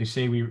 they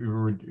say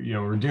we're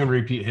doing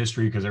repeat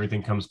history because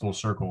everything comes full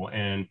circle.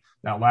 And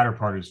that latter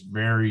part is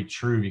very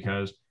true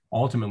because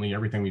ultimately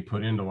everything we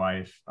put into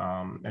life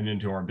and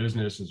into our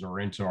businesses or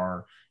into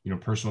our,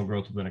 personal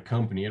growth within a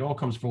company, it all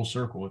comes full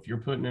circle. If you're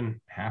putting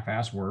in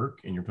half-ass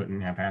work and you're putting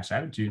in half-ass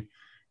attitude,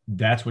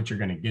 that's what you're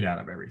going to get out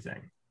of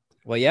everything.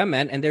 Well, yeah,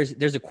 man. And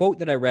there's a quote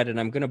that I read, and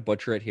I'm going to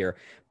butcher it here,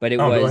 but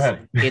Go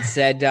ahead. it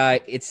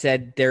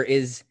said there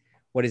is,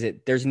 what is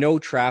it? There's no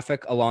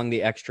traffic along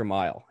the extra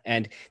mile.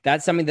 And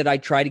that's something that I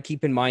try to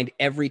keep in mind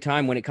every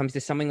time when it comes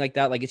to something like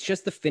that. Like it's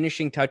just the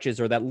finishing touches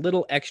or that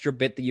little extra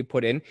bit that you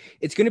put in.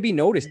 It's going to be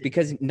noticed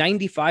because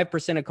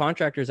 95% of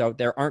contractors out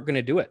there aren't going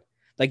to do it.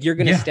 Like you're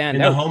going to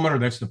stand out. The homeowner,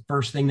 that's the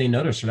first thing they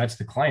notice, or that's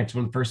the clients.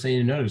 One of the first thing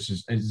you notice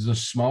is the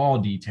small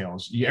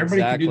details.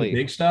 Everybody can do the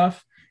big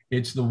stuff.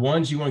 It's the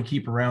ones you want to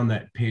keep around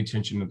that pay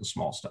attention to the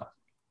small stuff.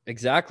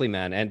 Exactly,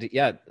 man. And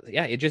yeah,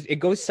 it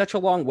goes such a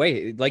long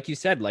way. Like you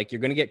said, like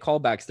you're going to get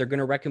callbacks. They're going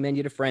to recommend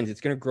you to friends.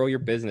 It's going to grow your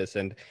business.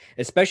 And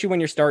especially when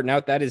you're starting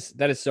out, that is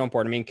so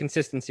important. I mean,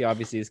 consistency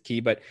obviously is key,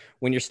 but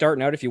when you're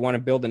starting out, if you want to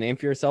build a name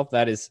for yourself,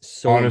 that is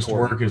so honest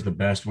important. Work is the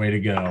best way to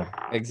go.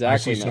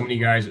 Exactly. I see so many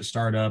guys that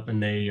start up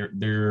and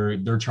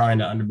they're trying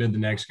to underbid the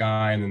next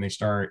guy, and then they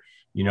start,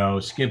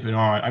 skipping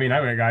on. I mean,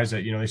 I got guys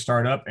that, they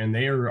start up and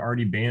they are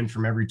already banned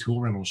from every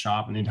tool rental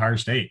shop in the entire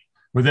state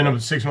within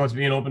 6 months of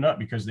being opened up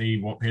because they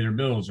won't pay their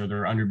bills or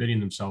they're underbidding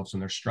themselves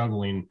and they're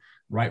struggling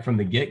right from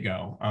the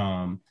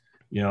get-go.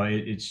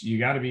 You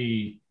got to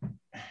be,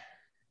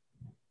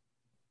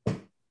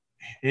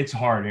 it's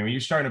hard. And when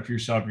you're starting up for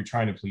yourself, you're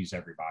trying to please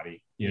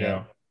everybody,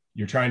 know,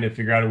 you're trying to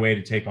figure out a way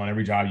to take on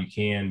every job you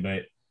can.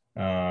 But,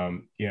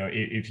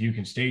 if you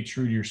can stay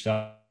true to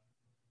yourself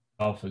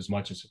as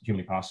much as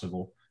humanly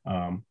possible,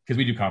 because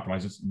we do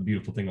compromise. It's the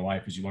beautiful thing of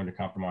life is you learn to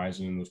compromise,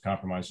 and in those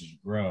compromises you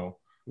grow.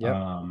 Yep.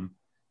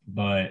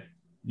 But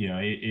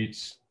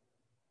it's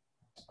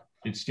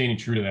staying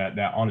true to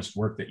that honest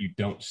work that you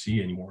don't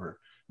see anymore,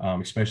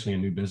 especially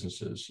in new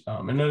businesses.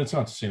 And then it's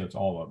not to say that's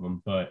all of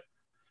them, but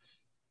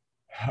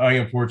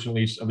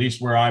unfortunately, at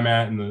least where I'm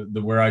at and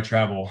the where I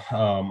travel,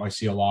 I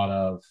see a lot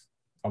of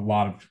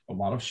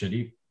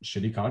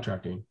shitty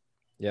contracting.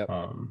 Yep.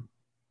 A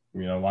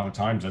lot of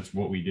times that's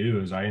what we do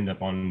is I end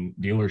up on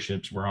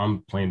dealerships where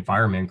I'm playing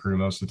fireman crew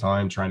most of the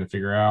time, trying to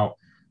figure out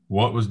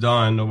what was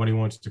done. Nobody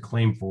wants to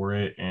claim for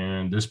it.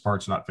 And this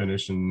part's not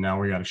finished. And now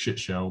we got a shit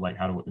show. Like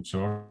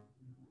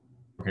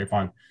okay,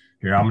 fine.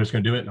 Here, I'm just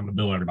going to do it. And I'm going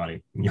to bill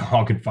everybody. And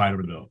y'all can fight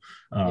over the bill.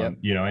 And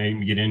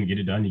you get in, get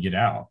it done, you get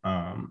out.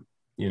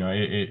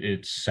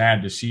 It's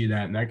sad to see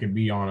that. And that could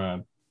be on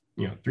a,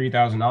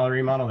 $3,000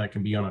 remodel. That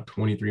can be on a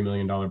 $23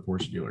 million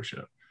Porsche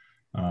dealership.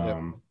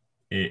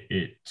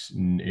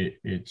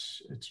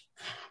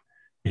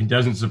 It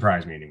doesn't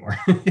surprise me anymore.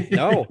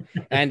 No.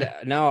 And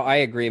no, I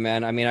agree,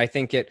 man. I mean, I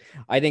think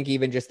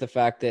even just the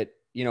fact that,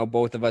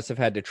 both of us have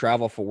had to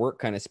travel for work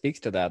kind of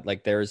speaks to that.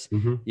 Like there's,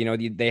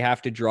 they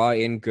have to draw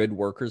in good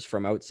workers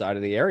from outside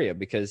of the area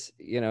because,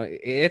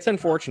 it's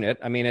unfortunate.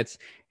 I mean, it's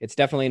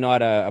definitely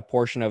not a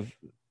portion of,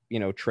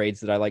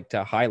 trades that I like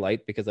to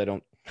highlight because I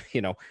don't,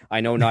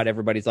 I know not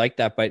everybody's like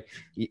that, but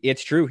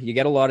it's true. You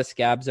get a lot of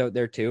scabs out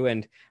there too.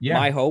 And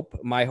my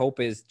hope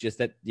is just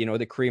that,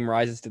 the cream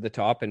rises to the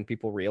top and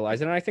people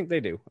realize it. And I think they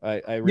do.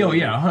 I really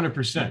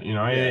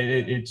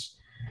 100%. It's,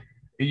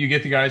 you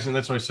get the guys. And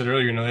that's what I said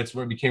earlier, that's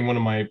what became one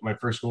of my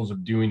first goals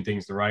of doing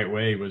things the right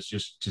way was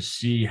just to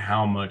see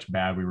how much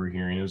bad we were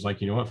hearing. It was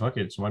like, what, fuck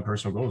it. It's my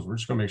personal goals. We're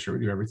just going to make sure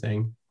we do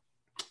everything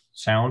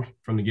sound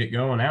from the get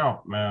go and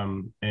out.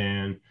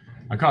 And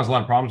I caused a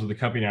lot of problems with the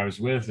company I was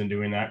with and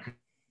doing that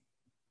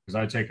because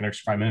I'd take an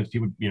extra 5 minutes.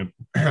 People,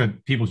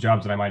 people's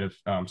jobs that I might have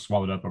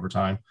swallowed up over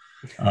time.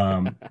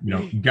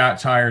 Got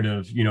tired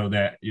of,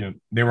 that,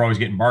 they were always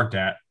getting barked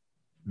at.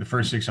 The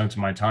first 6 months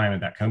of my time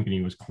at that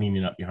company was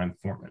cleaning up behind the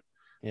foreman.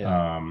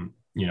 Yeah.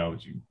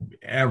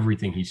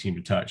 Everything he seemed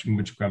to touch,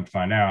 which come to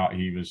find out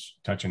he was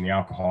touching the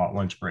alcohol at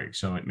lunch break.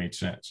 So it made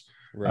sense.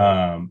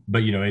 Right.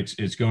 But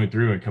it's going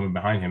through and coming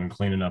behind him and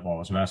cleaning up all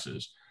his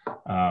messes.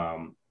 It's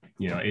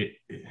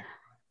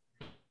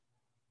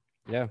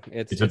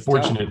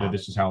unfortunate that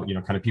this is how,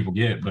 kind of people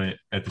get, but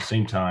at the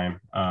same time,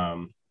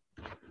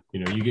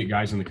 you get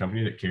guys in the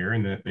company that care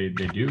and that they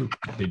do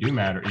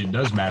matter. It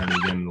does matter to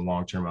them in the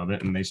long term of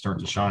it. And they start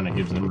to shine. It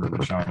gives them room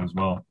to shine as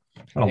well.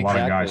 Had a lot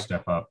of guys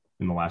step up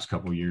in the last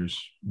couple of years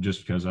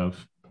just because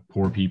of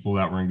poor people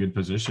that were in good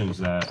positions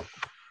that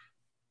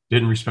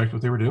didn't respect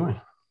what they were doing.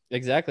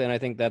 Exactly. And I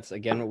think that's,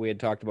 again, what we had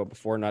talked about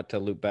before, not to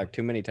loop back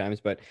too many times,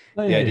 but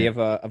the idea of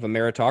a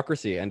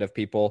meritocracy and of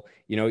people,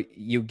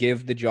 you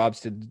give the jobs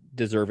to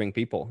deserving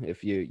people.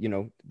 If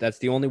that's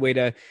the only way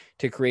to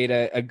create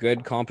a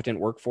good,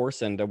 competent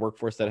workforce, and a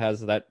workforce that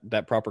has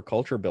that proper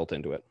culture built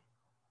into it.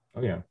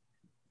 Oh yeah.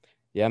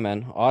 Yeah,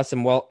 man.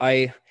 Awesome. Well,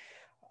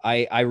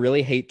 I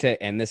really hate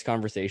to end this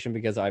conversation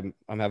because I'm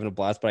having a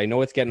blast, but I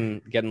know it's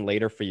getting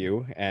later for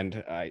you.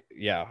 And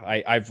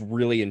I've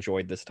really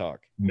enjoyed this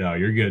talk. No,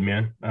 you're good,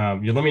 man.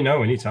 You let me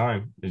know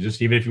anytime.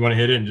 Just even if you want to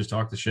hit it and just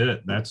talk the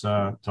shit, that's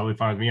totally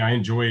fine with me. I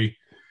enjoy,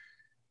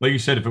 like you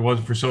said, if it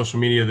wasn't for social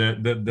media,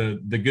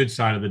 the good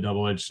side of the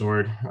double-edged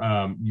sword,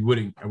 I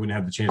wouldn't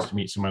have the chance to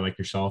meet somebody like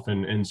yourself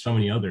and so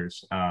many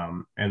others,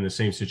 and the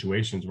same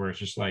situations where it's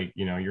just like,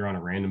 you're on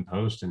a random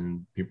post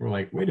and people are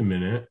like, wait a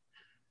minute,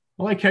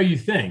 I like how you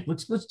think.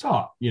 Let's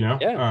talk, Yeah.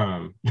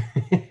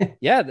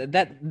 Yeah.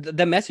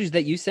 The message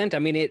that you sent, I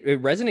mean, it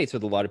resonates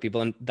with a lot of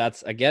people. And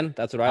that's what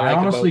I like. I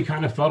honestly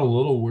kind of felt a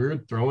little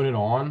weird throwing it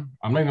on.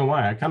 I'm not gonna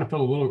lie. I kind of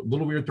felt a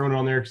little weird throwing it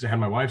on there because it had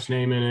my wife's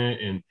name in it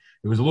and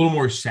it was a little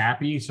more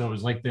sappy. So it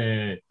was like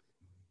the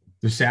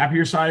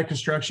sappier side of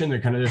construction.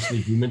 They're kind of just the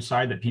human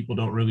side that people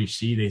don't really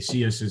see. They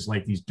see us as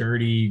like these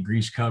dirty,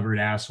 grease-covered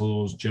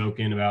assholes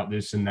joking about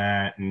this and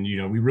that. And,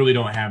 we really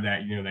don't have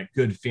that, that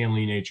good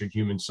family-natured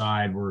human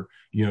side. We're,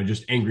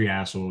 just angry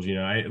assholes,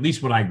 at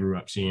least what I grew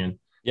up seeing.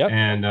 Yeah.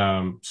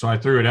 And so I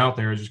threw it out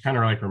there, just kind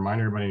of like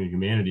remind everybody in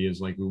humanity is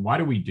like, why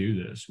do we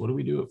do this? What do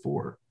we do it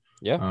for?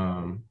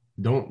 Yeah.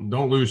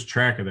 Don't lose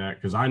track of that,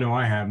 because I know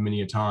I have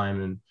many a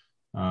time,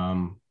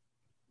 and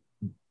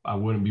I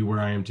wouldn't be where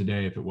I am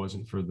today if it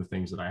wasn't for the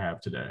things that I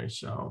have today.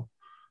 So,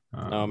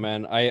 no,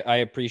 man, I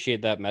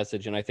appreciate that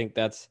message. And I think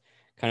that's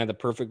kind of the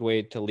perfect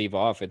way to leave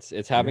off.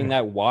 It's having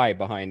that why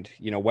behind,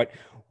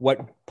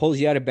 what pulls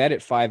you out of bed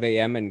at 5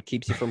 a.m. and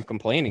keeps you from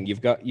complaining.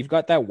 You've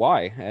got that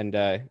why. And,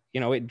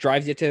 it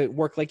drives you to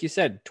work, like you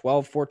said,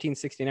 12, 14,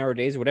 16-hour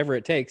days, whatever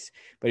it takes.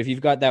 But if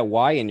you've got that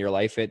why in your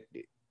life, it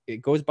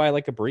goes by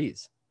like a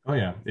breeze. Oh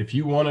yeah. If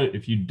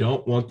you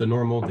don't want the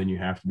normal, then you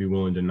have to be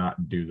willing to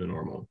not do the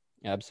normal.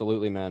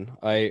 Absolutely, man.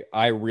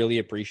 I really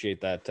appreciate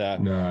that.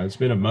 No, it's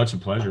been a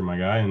pleasure, my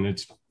guy. And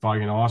it's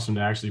fucking awesome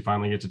to actually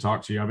finally get to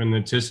talk to you. I've been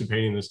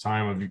anticipating this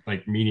time of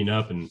like meeting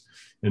up and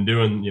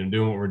doing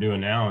what we're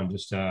doing now, and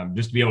just to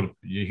be able to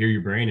hear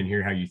your brain and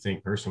hear how you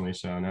think personally.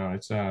 So no,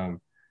 it's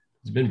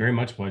been very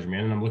much a pleasure,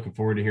 man. And I'm looking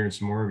forward to hearing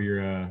some more of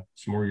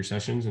your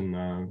sessions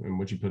and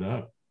what you put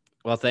up.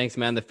 Well, thanks,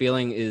 man. The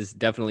feeling is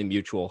definitely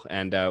mutual,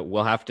 and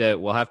we'll have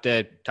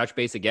to touch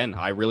base again.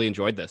 I really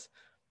enjoyed this.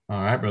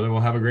 All right, brother.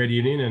 Well, have a great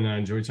evening and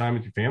enjoy time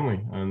with your family,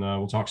 and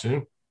we'll talk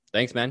soon.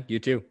 Thanks, man. You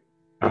too.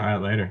 All right,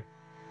 later.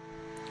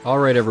 All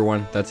right,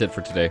 everyone. That's it for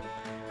today.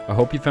 I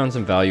hope you found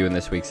some value in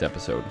this week's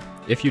episode.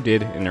 If you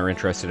did and are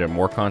interested in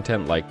more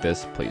content like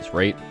this, please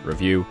rate,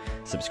 review,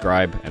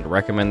 subscribe, and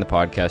recommend the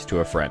podcast to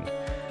a friend.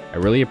 I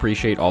really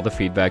appreciate all the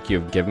feedback you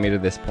have given me to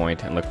this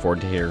point and look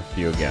forward to hearing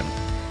from you again.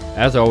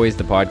 As always,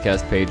 the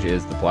podcast page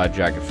is The Plaid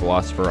Jacket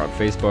Philosopher on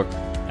Facebook,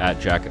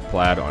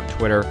 @JacketPlaid on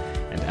Twitter,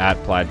 and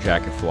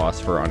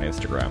 @PlaidJacketPhilosopher on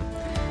Instagram.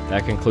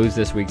 That concludes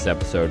this week's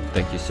episode.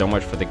 Thank you so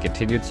much for the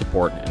continued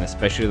support, and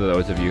especially to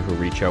those of you who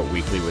reach out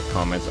weekly with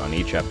comments on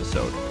each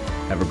episode.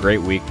 Have a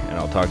great week, and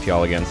I'll talk to you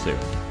all again soon.